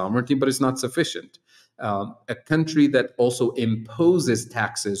monetary sovereignty, but it's not sufficient. A country that also imposes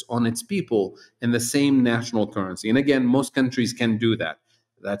taxes on its people in the same national currency. And again, most countries can do that.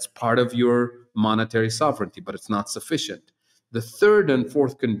 That's part of your monetary sovereignty, but it's not sufficient. The third and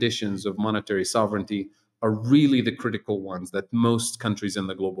fourth conditions of monetary sovereignty are really the critical ones that most countries in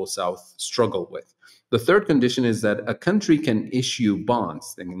the global south struggle with. The third condition is that a country can issue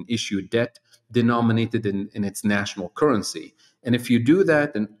bonds, they can issue debt denominated in its national currency. And if you do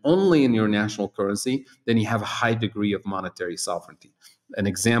that, and only in your national currency, then you have a high degree of monetary sovereignty. An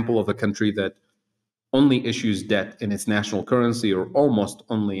example of a country that only issues debt in its national currency or almost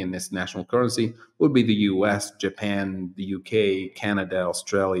only in its national currency would be the US, Japan, the UK, Canada,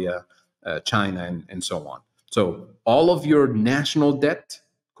 Australia, China, and so on. So all of your national debt,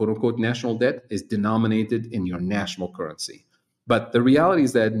 quote unquote national debt, is denominated in your national currency. But the reality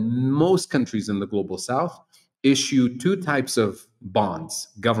is that most countries in the global south issue two types of bonds,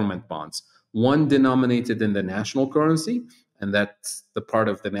 government bonds, one denominated in the national currency, and that's the part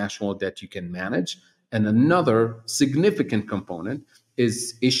of the national debt you can manage. And another significant component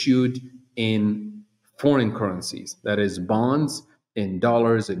is issued in foreign currencies, that is, bonds in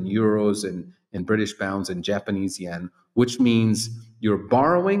dollars and euros and British pounds and Japanese yen, which means you're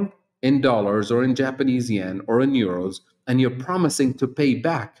borrowing in dollars or in Japanese yen or in euros, and you're promising to pay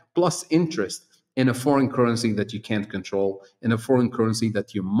back plus interest in a foreign currency that you can't control, in a foreign currency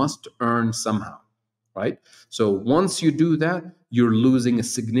that you must earn somehow, right? So once you do that, you're losing a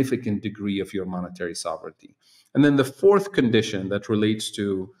significant degree of your monetary sovereignty. And then the fourth condition that relates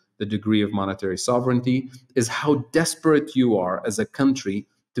to the degree of monetary sovereignty is how desperate you are as a country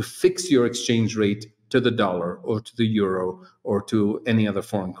to fix your exchange rate to the dollar or to the euro or to any other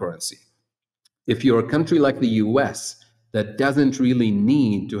foreign currency. If you're a country like the US that doesn't really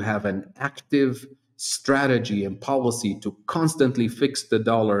need to have an active strategy and policy to constantly fix the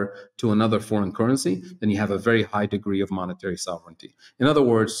dollar to another foreign currency, then you have a very high degree of monetary sovereignty. In other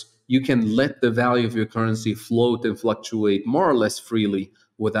words, you can let the value of your currency float and fluctuate more or less freely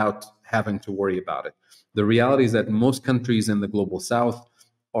without having to worry about it. The reality is that most countries in the global south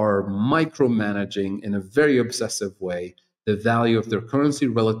are micromanaging in a very obsessive way the value of their currency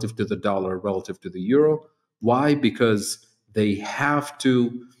relative to the dollar, relative to the euro. Why? Because they have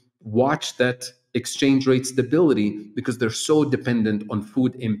to watch that exchange rate stability because they're so dependent on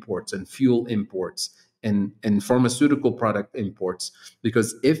food imports and fuel imports and pharmaceutical product imports.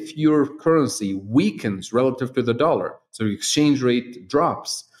 Because if your currency weakens relative to the dollar, so your exchange rate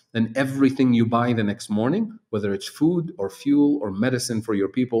drops, then everything you buy the next morning, whether it's food or fuel or medicine for your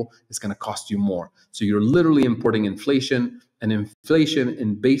people, is going to cost you more. So you're literally importing inflation, and inflation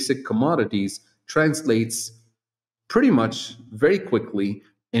in basic commodities translates pretty much very quickly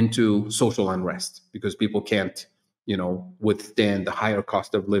into social unrest because people can't, withstand the higher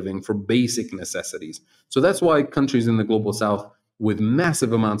cost of living for basic necessities. So that's why countries in the global south with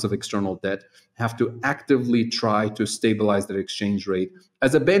massive amounts of external debt have to actively try to stabilize their exchange rate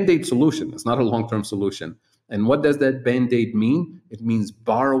as a band-aid solution. It's not a long-term solution. And what does that band-aid mean? It means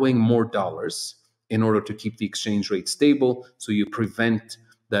borrowing more dollars in order to keep the exchange rate stable, so you prevent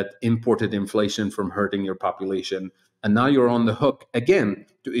that imported inflation from hurting your population. And now you're on the hook again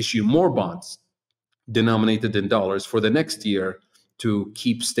to issue more bonds denominated in dollars for the next year to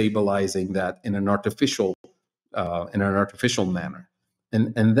keep stabilizing that in an artificial manner.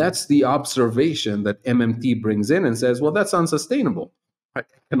 And that's the observation that MMT brings in and says, well, that's unsustainable, right?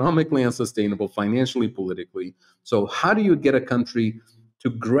 Economically unsustainable, financially, politically. So how do you get a country to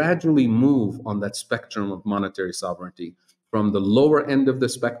gradually move on that spectrum of monetary sovereignty from the lower end of the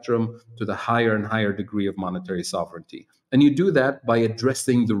spectrum to the higher and higher degree of monetary sovereignty? And you do that by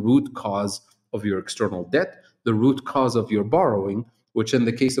addressing the root cause of your external debt, the root cause of your borrowing, which in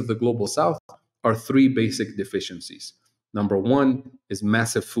the case of the global south are three basic deficiencies. Number one is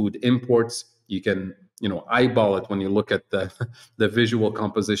massive food imports. You can, eyeball it when you look at the visual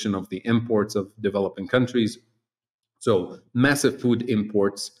composition of the imports of developing countries. So massive food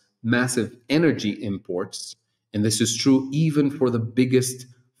imports, massive energy imports, and this is true even for the biggest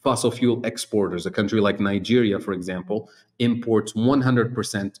fossil fuel exporters. A country like Nigeria, for example, imports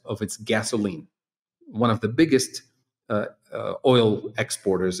 100% of its gasoline, one of the biggest oil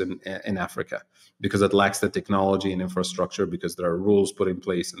exporters in Africa, because it lacks the technology and infrastructure, because there are rules put in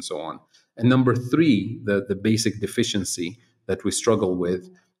place and so on. And number three, the basic deficiency that we struggle with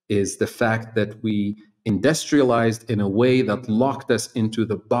is the fact that we industrialized in a way that locked us into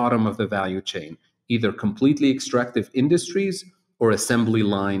the bottom of the value chain, either completely extractive industries or assembly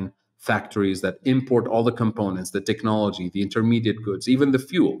line factories that import all the components, the technology, the intermediate goods, even the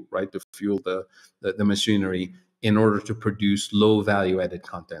fuel, right, to fuel the machinery in order to produce low value added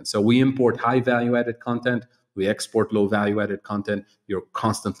content. So we import high value added content, we export low value added content, you're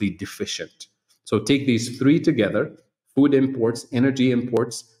constantly deficient. So take these three together, food imports, energy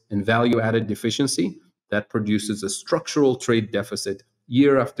imports, and value added deficiency, that produces a structural trade deficit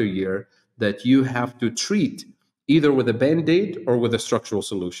year after year that you have to treat either with a band-aid or with a structural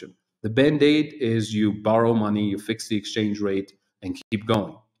solution. The band-aid is you borrow money, you fix the exchange rate, and keep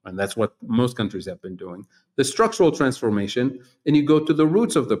going. And that's what most countries have been doing. The structural transformation, and you go to the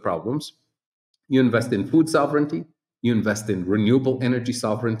roots of the problems. You invest in food sovereignty, You invest in renewable energy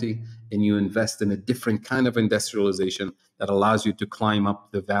sovereignty, and you invest in a different kind of industrialization that allows you to climb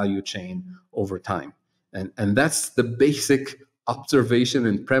up the value chain over time. And that's the basic observation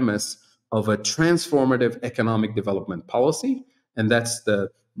and premise of a transformative economic development policy. And that's the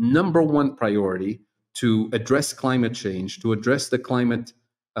number one priority to address climate change, to address the climate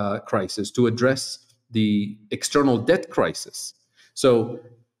crisis, to address the external debt crisis. So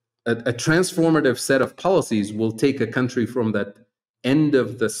a transformative set of policies will take a country from that end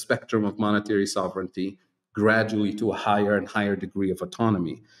of the spectrum of monetary sovereignty gradually to a higher and higher degree of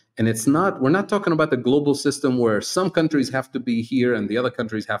autonomy. And we're not talking about the global system where some countries have to be here and the other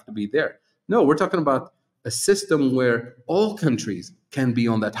countries have to be there. No, we're talking about a system where all countries can be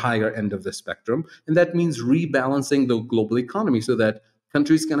on that higher end of the spectrum. And that means rebalancing the global economy so that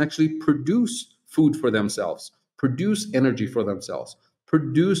countries can actually produce food for themselves, produce energy for themselves,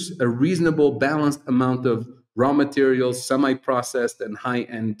 produce a reasonable, balanced amount of raw materials, semi-processed and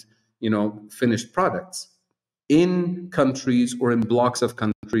high-end, finished products in countries or in blocks of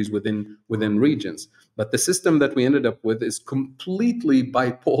countries within regions. But the system that we ended up with is completely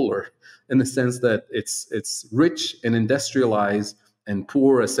bipolar in the sense that it's rich and industrialized and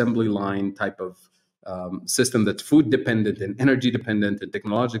poor assembly line type of system that's food dependent and energy dependent and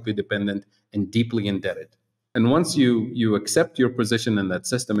technologically dependent and deeply indebted. And once you accept your position in that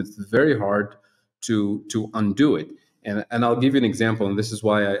system, it's very hard to undo it. And I'll give you an example, and this is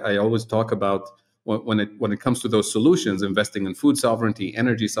why I always talk about when it comes to those solutions, investing in food sovereignty,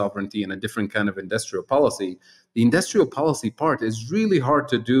 energy sovereignty, and a different kind of industrial policy. The industrial policy part is really hard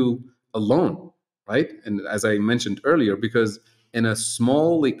to do alone, right? And as I mentioned earlier, because in a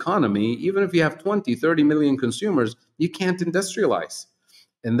small economy, even if you have 20, 30 million consumers, you can't industrialize.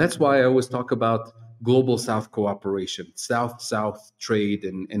 And that's why I always talk about global South cooperation, South-South trade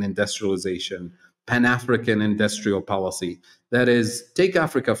and industrialization, Pan-African industrial policy. That is, take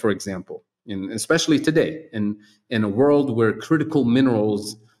Africa, for example, especially today, in a world where critical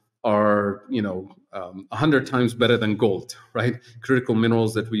minerals are, 100 times better than gold, right? Critical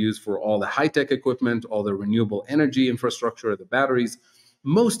minerals that we use for all the high-tech equipment, all the renewable energy infrastructure, the batteries.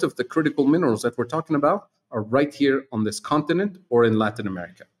 Most of the critical minerals that we're talking about are right here on this continent or in Latin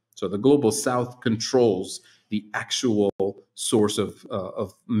America. So the global South controls the actual source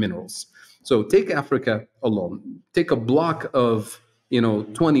of minerals. So take Africa alone. Take a block of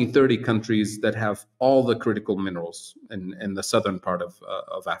 20, 30 countries that have all the critical minerals in the southern part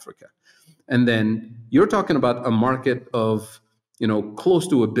of Africa. And then you're talking about a market of close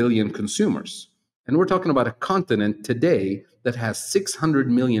to 1 billion consumers. And we're talking about a continent today that has 600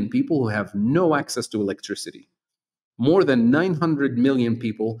 million people who have no access to electricity. More than 900 million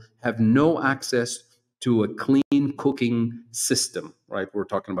people have no access to a clean cooking system, right? We're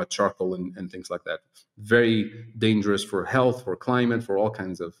talking about charcoal and things like that. Very dangerous for health, for climate, for all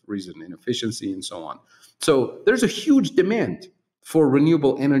kinds of reasons, inefficiency and so on. So there's a huge demand for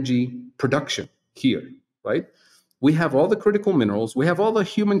renewable energy production here, right? We have all the critical minerals. We have all the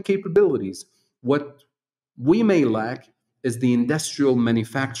human capabilities. What we may lack is the industrial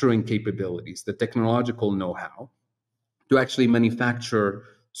manufacturing capabilities, the technological know-how to actually manufacture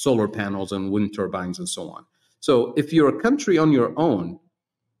solar panels and wind turbines and so on. So if you're a country on your own,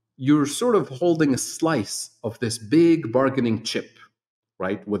 you're sort of holding a slice of this big bargaining chip,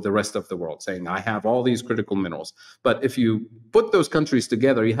 right, with the rest of the world, saying, I have all these critical minerals. But if you put those countries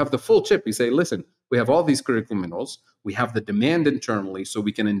together, you have the full chip. You say, listen, we have all these critical minerals. We have the demand internally, so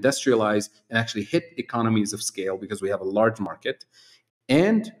we can industrialize and actually hit economies of scale because we have a large market.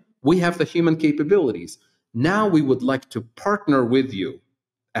 And we have the human capabilities. Now we would like to partner with you,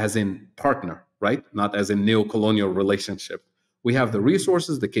 as in partner, right? Not as in neo-colonial relationship. We have the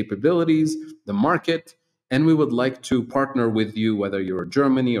resources, the capabilities, the market, and we would like to partner with you, whether you're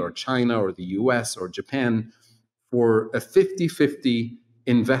Germany or China or the US or Japan, for a 50-50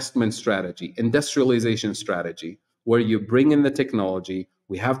 investment strategy, industrialization strategy, where you bring in the technology,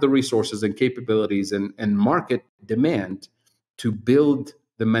 we have the resources and capabilities and market demand to build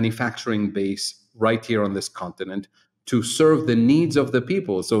the manufacturing base right here on this continent to serve the needs of the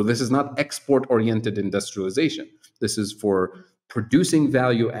people. So this is not export-oriented industrialization. This is for producing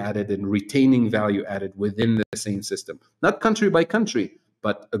value added and retaining value added within the same system. Not country by country,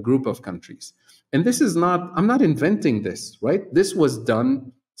 but a group of countries. And this is not, I'm not inventing this, right? This was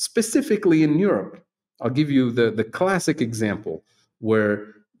done specifically in Europe. I'll give you the classic example where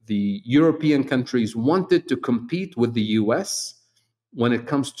the European countries wanted to compete with the US when it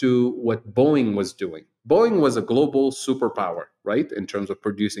comes to what Boeing was doing. Boeing was a global superpower, right, in terms of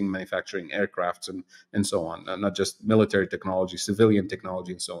producing, manufacturing aircrafts and so on, not just military technology, civilian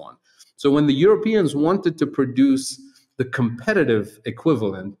technology, and so on. So when the Europeans wanted to produce the competitive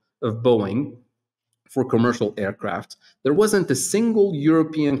equivalent of Boeing for commercial aircraft, there wasn't a single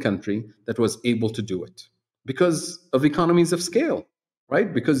European country that was able to do it because of economies of scale,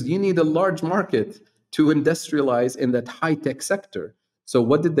 right? Because you need a large market to industrialize in that high-tech sector. So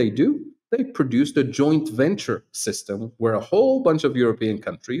what did they do? They produced a joint venture system where a whole bunch of European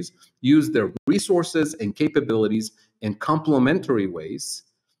countries used their resources and capabilities in complementary ways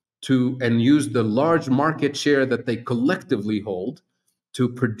and use the large market share that they collectively hold to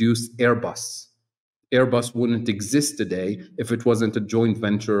produce Airbus. Airbus wouldn't exist today if it wasn't a joint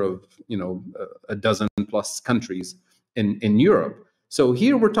venture of, a dozen plus countries in Europe. So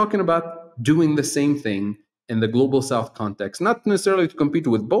here we're talking about doing the same thing in the global South context, not necessarily to compete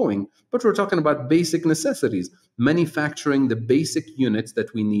with Boeing, but we're talking about basic necessities, manufacturing the basic units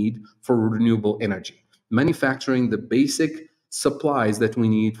that we need for renewable energy, manufacturing the basic supplies that we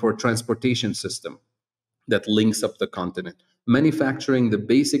need for a transportation system that links up the continent, manufacturing the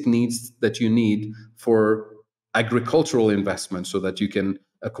basic needs that you need for agricultural investment so that you can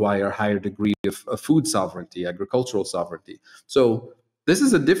acquire a higher degree of food sovereignty, agricultural sovereignty. So this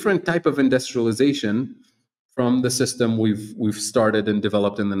is a different type of industrialization from the system we've started and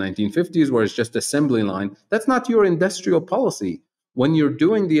developed in the 1950s, where it's just assembly line. That's not your industrial policy. When you're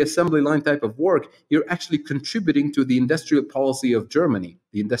doing the assembly line type of work, you're actually contributing to the industrial policy of Germany,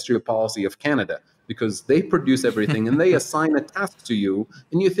 the industrial policy of Canada, because they produce everything and they assign a task to you,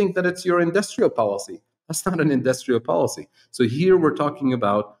 and you think that it's your industrial policy. That's not an industrial policy. So here we're talking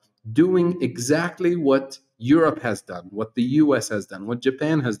about doing exactly what Europe has done, what the US has done, what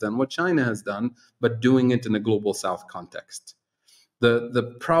Japan has done, what China has done, but doing it in a global South context.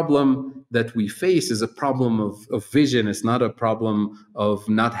 The problem that we face is a problem of vision. It's not a problem of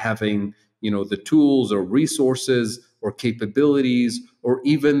not having, the tools or resources or capabilities or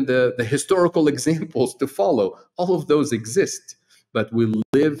even the historical examples to follow. All of those exist, but we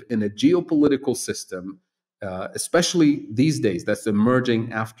live in a geopolitical system, especially these days, that's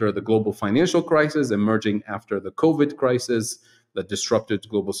emerging after the global financial crisis, emerging after the COVID crisis that disrupted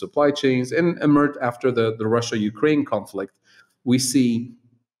global supply chains, and emerged after the Russia-Ukraine conflict. We see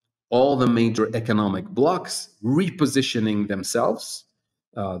all the major economic blocs repositioning themselves,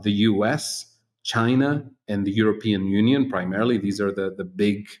 the US, China, and the European Union primarily. These are the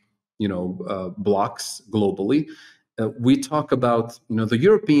big, blocs globally. We talk about, the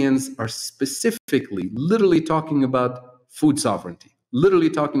Europeans are specifically literally talking about food sovereignty, literally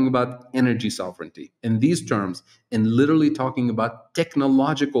talking about energy sovereignty in these terms, and literally talking about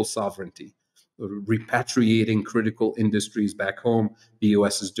technological sovereignty, repatriating critical industries back home. The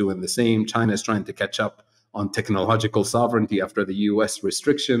US is doing the same. China is trying to catch up on technological sovereignty after the US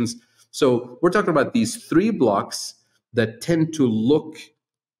restrictions. So we're talking about these three blocks that tend to look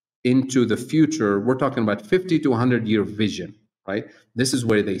into the future. We're talking about 50 to 100-year vision, right? This is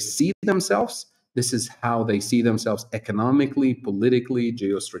where they see themselves. This is how they see themselves economically, politically,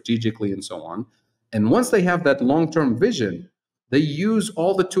 geostrategically, and so on. And once they have that long-term vision, they use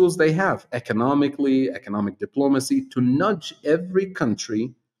all the tools they have, economically, economic diplomacy, to nudge every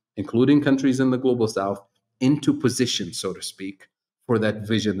country, including countries in the global South, into position, so to speak, for that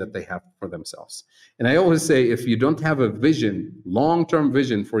vision that they have for themselves. And I always say, if you don't have a vision, long-term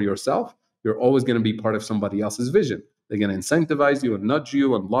vision for yourself, you're always going to be part of somebody else's vision. They're going to incentivize you and nudge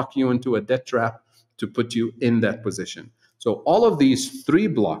you and lock you into a debt trap to put you in that position. So all of these three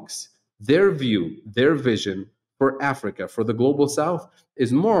blocks, their view, their vision for Africa, for the global South,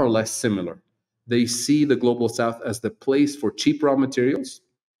 is more or less similar. They see the global South as the place for cheap raw materials.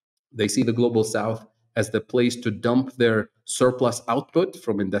 They see the global South as the place to dump their surplus output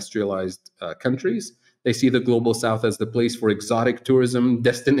from industrialized countries. They see the global South as the place for exotic tourism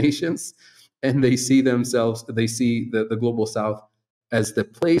destinations. And they see the global South as the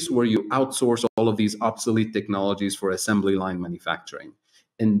place where you outsource all of these obsolete technologies for assembly line manufacturing.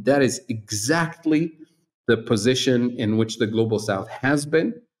 And that is exactly the position in which the global South has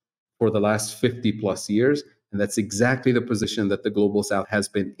been for the last 50 plus years. And that's exactly the position that the global South has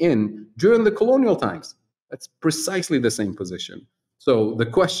been in during the colonial times. That's precisely the same position. So the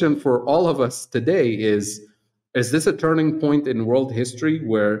question for all of us today is this a turning point in world history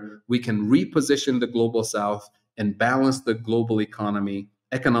where we can reposition the global South and balance the global economy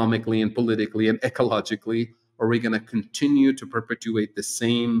economically and politically and ecologically? Or are we going to continue to perpetuate the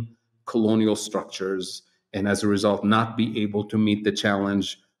same colonial structures and as a result not be able to meet the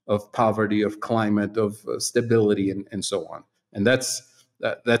challenge of poverty, of climate, of stability, and so on? And that's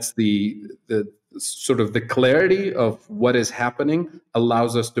the sort of the clarity of what is happening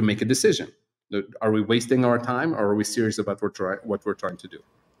allows us to make a decision. Are we wasting our time, or are we serious about what we're trying to do?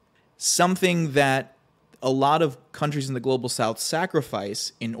 Something that a lot of countries in the global south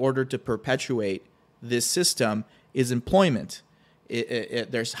sacrifice in order to perpetuate this system is employment.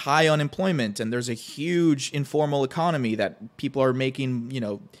 There's high unemployment, and there's a huge informal economy that people are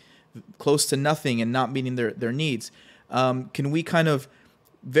making, close to nothing and not meeting their needs. Can we kind of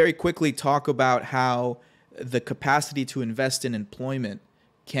very quickly talk about how the capacity to invest in employment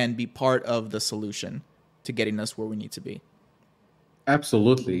can be part of the solution to getting us where we need to be?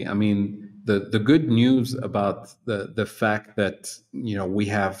 Absolutely. I mean, the good news about the fact that we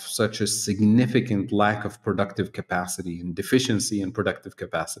have such a significant lack of productive capacity and deficiency in productive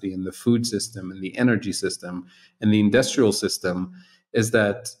capacity in the food system and the energy system and the industrial system is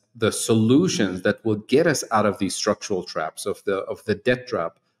that the solutions that will get us out of these structural traps of the debt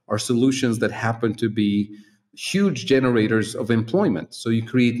trap are solutions that happen to be huge generators of employment. So you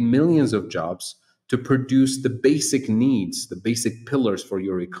create millions of jobs to produce the basic needs, the basic pillars for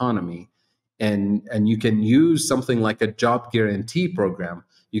your economy. And you can use something like a job guarantee program.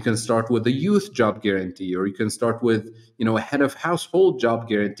 You can start with a youth job guarantee, or you can start with, a head of household job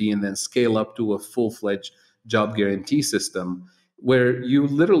guarantee and then scale up to a full-fledged job guarantee system where you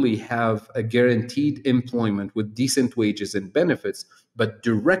literally have a guaranteed employment with decent wages and benefits, but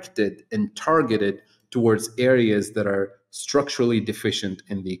directed and targeted towards areas that are structurally deficient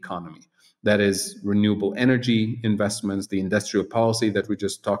in the economy. That is renewable energy investments, the industrial policy that we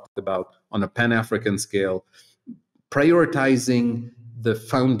just talked about on a Pan-African scale, prioritizing the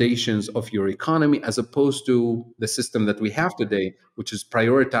foundations of your economy as opposed to the system that we have today, which is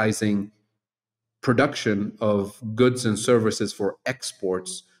prioritizing production of goods and services for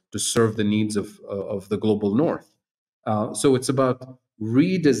exports to serve the needs of the global north. So it's about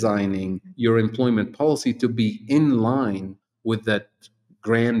redesigning your employment policy to be in line with that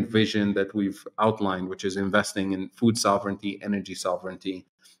grand vision that we've outlined, which is investing in food sovereignty, energy sovereignty,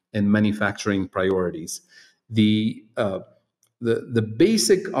 and manufacturing priorities. The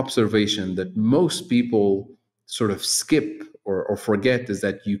basic observation that most people sort of skip or forget is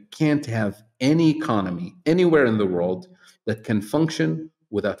that you can't have any economy anywhere in the world that can function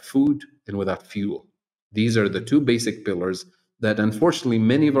without food and without fuel. These are the two basic pillars that unfortunately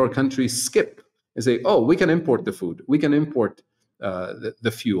many of our countries skip and say, oh, we can import the food, we can import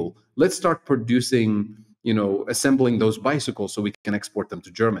the fuel. Let's start producing, assembling those bicycles so we can export them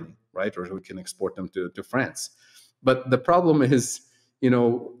to Germany, right? Or we can export them to France. But the problem is,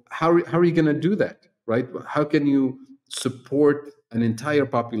 how are you going to do that, right? How can you support an entire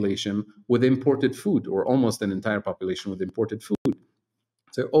population with imported food, or almost an entire population with imported food?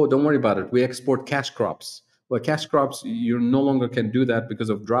 So, oh, don't worry about it. We export cash crops. Well, cash crops, you no longer can do that because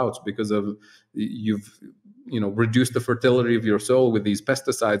of droughts, because of you've reduced the fertility of your soil with these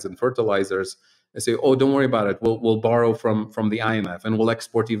pesticides and fertilizers. And say, oh, don't worry about it. We'll borrow from the IMF and we'll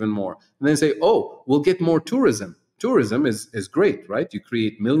export even more. And then say, oh, we'll get more tourism. Tourism is great, right? You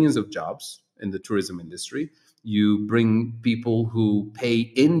create millions of jobs in the tourism industry. You bring people who pay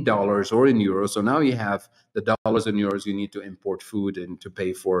in dollars or in euros. So now you have the dollars and euros you need to import food and to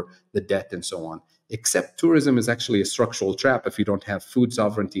pay for the debt and so on. Except tourism is actually a structural trap if you don't have food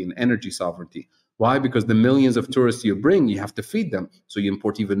sovereignty and energy sovereignty. Why? Because the millions of tourists you bring, you have to feed them. So you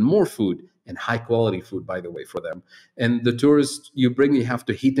import even more food, and high quality food, by the way, for them. And the tourists you bring, you have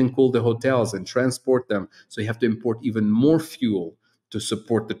to heat and cool the hotels and transport them. So you have to import even more fuel to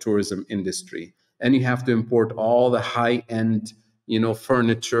support the tourism industry. And you have to import all the high-end,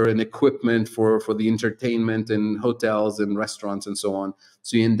 furniture and equipment for the entertainment and hotels and restaurants and so on.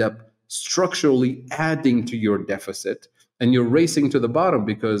 So you end up structurally adding to your deficit, and you're racing to the bottom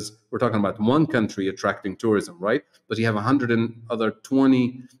because we're talking about one country attracting tourism, right? But you have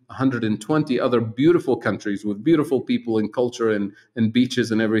 120 other beautiful countries with beautiful people and culture and beaches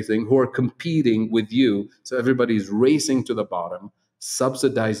and everything who are competing with you. So everybody's racing to the bottom,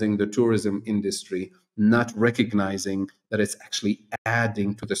 subsidizing the tourism industry, not recognizing that it's actually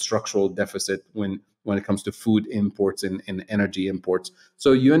adding to the structural deficit when it comes to food imports and energy imports.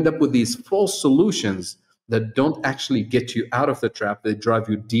 So you end up with these false solutions that don't actually get you out of the trap. They drive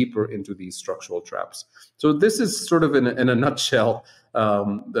you deeper into these structural traps. So this is sort of in a nutshell,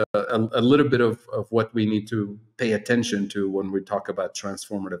 a little bit of what we need to pay attention to when we talk about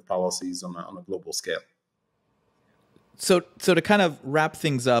transformative policies on a global scale. So to kind of wrap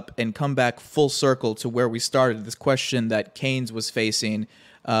things up and come back full circle to where we started, this question that Keynes was facing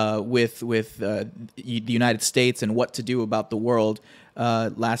with the United States and what to do about the world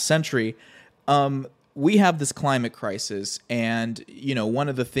last century, we have this climate crisis, and one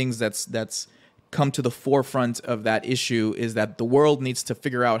of the things that's come to the forefront of that issue is that the world needs to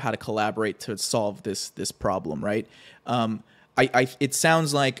figure out how to collaborate to solve this problem, right? It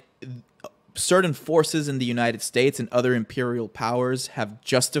sounds like certain forces in the United States and other imperial powers have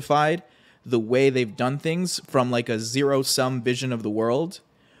justified the way they've done things from like a zero-sum vision of the world,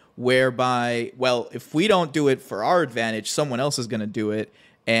 whereby, well, if we don't do it for our advantage, someone else is going to do it,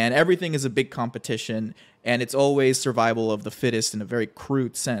 and everything is a big competition, and it's always survival of the fittest in a very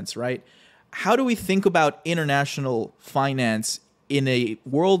crude sense, right? How do we think about international finance in a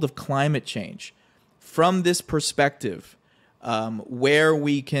world of climate change from this perspective, where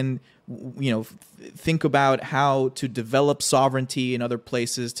we can, think about how to develop sovereignty in other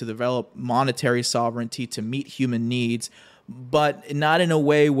places, to develop monetary sovereignty to meet human needs, but not in a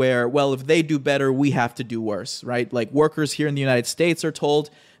way where, well, if they do better, we have to do worse, right? Like workers here in the United States are told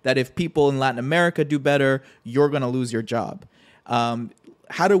that if people in Latin America do better, you're going to lose your job.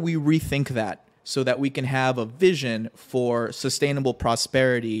 How do we rethink that so that we can have a vision for sustainable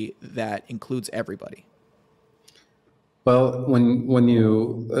prosperity that includes everybody? Well, when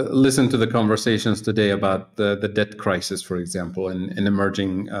you listen to the conversations today about the debt crisis, for example, in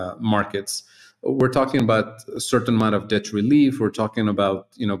emerging markets, we're talking about a certain amount of debt relief. We're talking about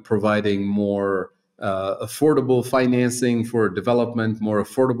providing more affordable financing for development, more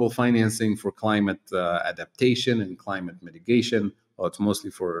affordable financing for climate adaptation and climate mitigation. Well, it's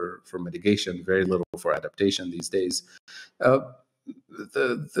mostly for mitigation, very little for adaptation these days.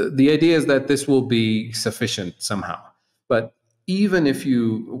 The idea is that this will be sufficient somehow. But even if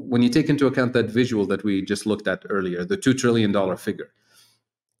when you take into account that visual that we just looked at earlier, the $2 trillion figure,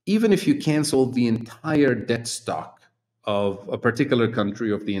 even if you cancel the entire debt stock of a particular country,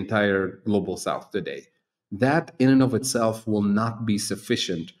 of the entire global south today, that in and of itself will not be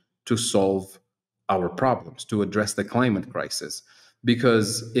sufficient to solve our problems, to address the climate crisis.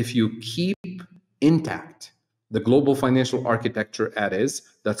 Because if you keep intact the global financial architecture as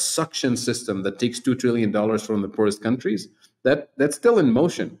that suction system that takes $2 trillion from the poorest countries, that's still in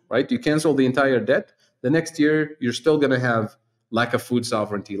motion, right? You cancel the entire debt, the next year you're still going to have lack of food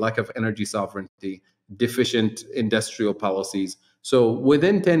sovereignty, lack of energy sovereignty, deficient industrial policies. So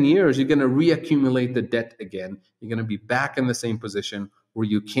within 10 years, you're going to reaccumulate the debt again. You're going to be back in the same position where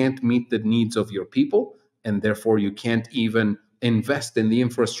you can't meet the needs of your people, and therefore you can't even invest in the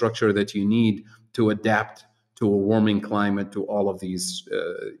infrastructure that you need to adapt to a warming climate, to all of these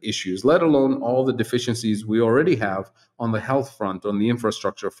issues, let alone all the deficiencies we already have on the health front, on the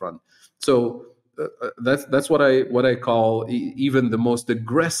infrastructure front. So that's what I call even the most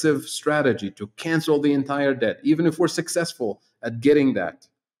aggressive strategy, to cancel the entire debt. Even if we're successful at getting that,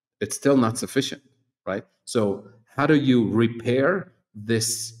 it's still not sufficient, right? So how do you repair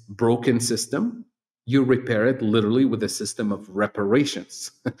this broken system? You repair it literally with a system of reparations,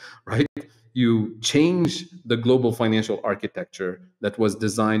 right? You change the global financial architecture that was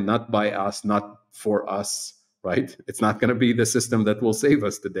designed not by us, not for us, right? It's not going to be the system that will save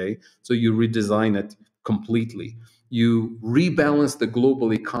us today. So you redesign it completely. You rebalance the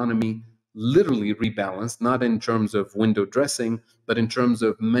global economy, literally rebalance, not in terms of window dressing, but in terms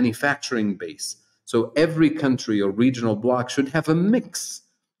of manufacturing base. So every country or regional bloc should have a mix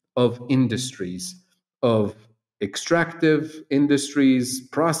of industries, of extractive industries,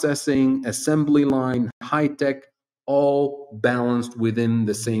 processing, assembly line, high tech, all balanced within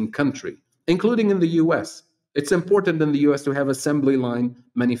the same country, including in the US. It's important in the US to have assembly line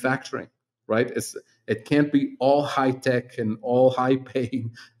manufacturing, right? It can't be all high tech and all high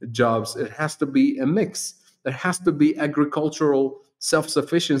paying jobs. It has to be a mix. There has to be agricultural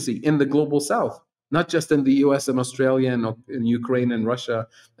self-sufficiency in the global south, not just in the US and Australia and in Ukraine and Russia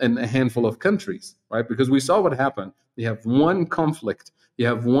and a handful of countries, right? Because we saw what happened. You have one conflict, you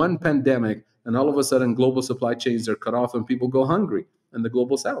have one pandemic, and all of a sudden global supply chains are cut off and people go hungry in the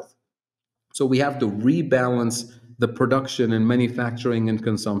global south. So we have to rebalance the production and manufacturing and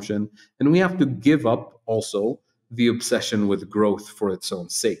consumption, and we have to give up also the obsession with growth for its own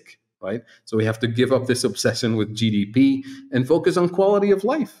sake, right? So we have to give up this obsession with GDP and focus on quality of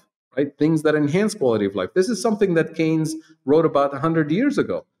life, right? Things that enhance quality of life. This is something that Keynes wrote about 100 years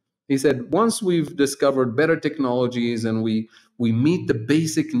ago. He said, once we've discovered better technologies and we meet the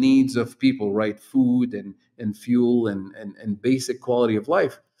basic needs of people, right? Food and fuel and basic quality of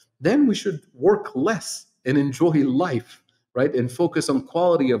life, then we should work less and enjoy life, right? And focus on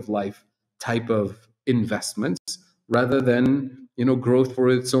quality of life type of investments rather than, growth for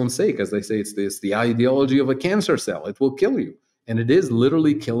its own sake. As they say, it's the ideology of a cancer cell. It will kill you. And it is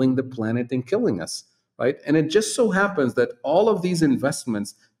literally killing the planet and killing us, right? And it just so happens that all of these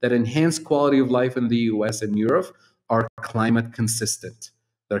investments that enhance quality of life in the US and Europe are climate consistent.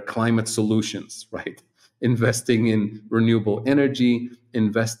 They're climate solutions, right? Investing in renewable energy,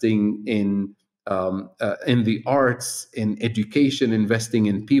 investing in the arts, in education, investing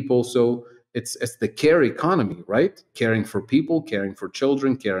in people. So it's the care economy, right? Caring for people, caring for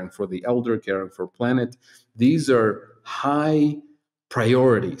children, caring for the elder, caring for planet. These are high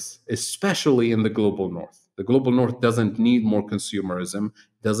priorities, especially in the global north. The global north doesn't need more consumerism,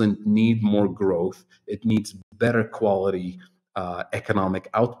 doesn't need more growth. It needs better quality economic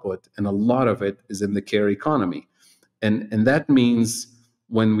output, and a lot of it is in the care economy. And that means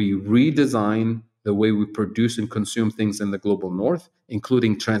when we redesign the way we produce and consume things in the global north,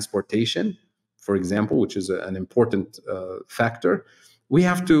 including transportation, for example, which is an important factor, we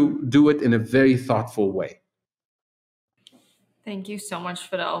have to do it in a very thoughtful way. Thank you so much,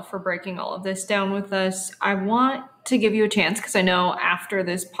 Fadhel, for breaking all of this down with us. I want to give you a chance because I know after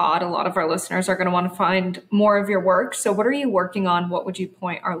this pod, a lot of our listeners are going to want to find more of your work. So what are you working on? What would you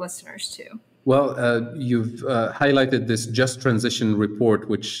point our listeners to? Well, you've highlighted this Just Transition report,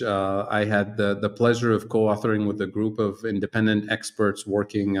 which I had the pleasure of co-authoring with a group of independent experts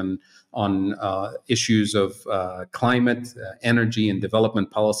working on issues of climate, energy, and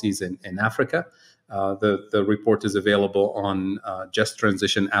development policies in Africa. The report is available on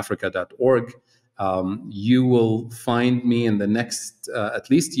justtransitionafrica.org. You will find me in the next at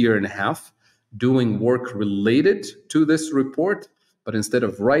least year and a half doing work related to this report. But instead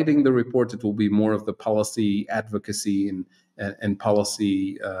of writing the report, it will be more of the policy advocacy and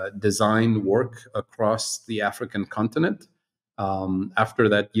policy design work across the African continent. After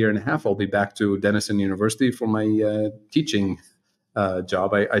that year and a half, I'll be back to Denison University for my teaching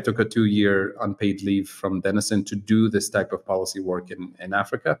job. I took a 2-year unpaid leave from Denison to do this type of policy work in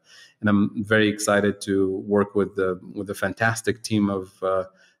Africa. And I'm very excited to work with a fantastic team of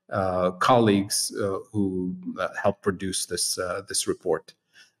colleagues who helped produce this report.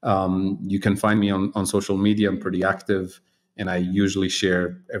 You can find me on social media. I'm pretty active, and I usually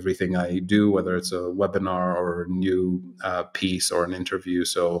share everything I do, whether it's a webinar or a new piece or an interview.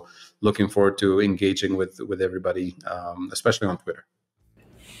 So looking forward to engaging with everybody, especially on Twitter.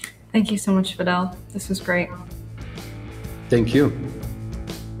 Thank you so much, Fadhel. This was great. Thank you.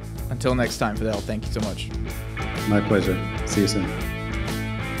 Until next time, Fadhel, thank you so much. My pleasure. See you soon.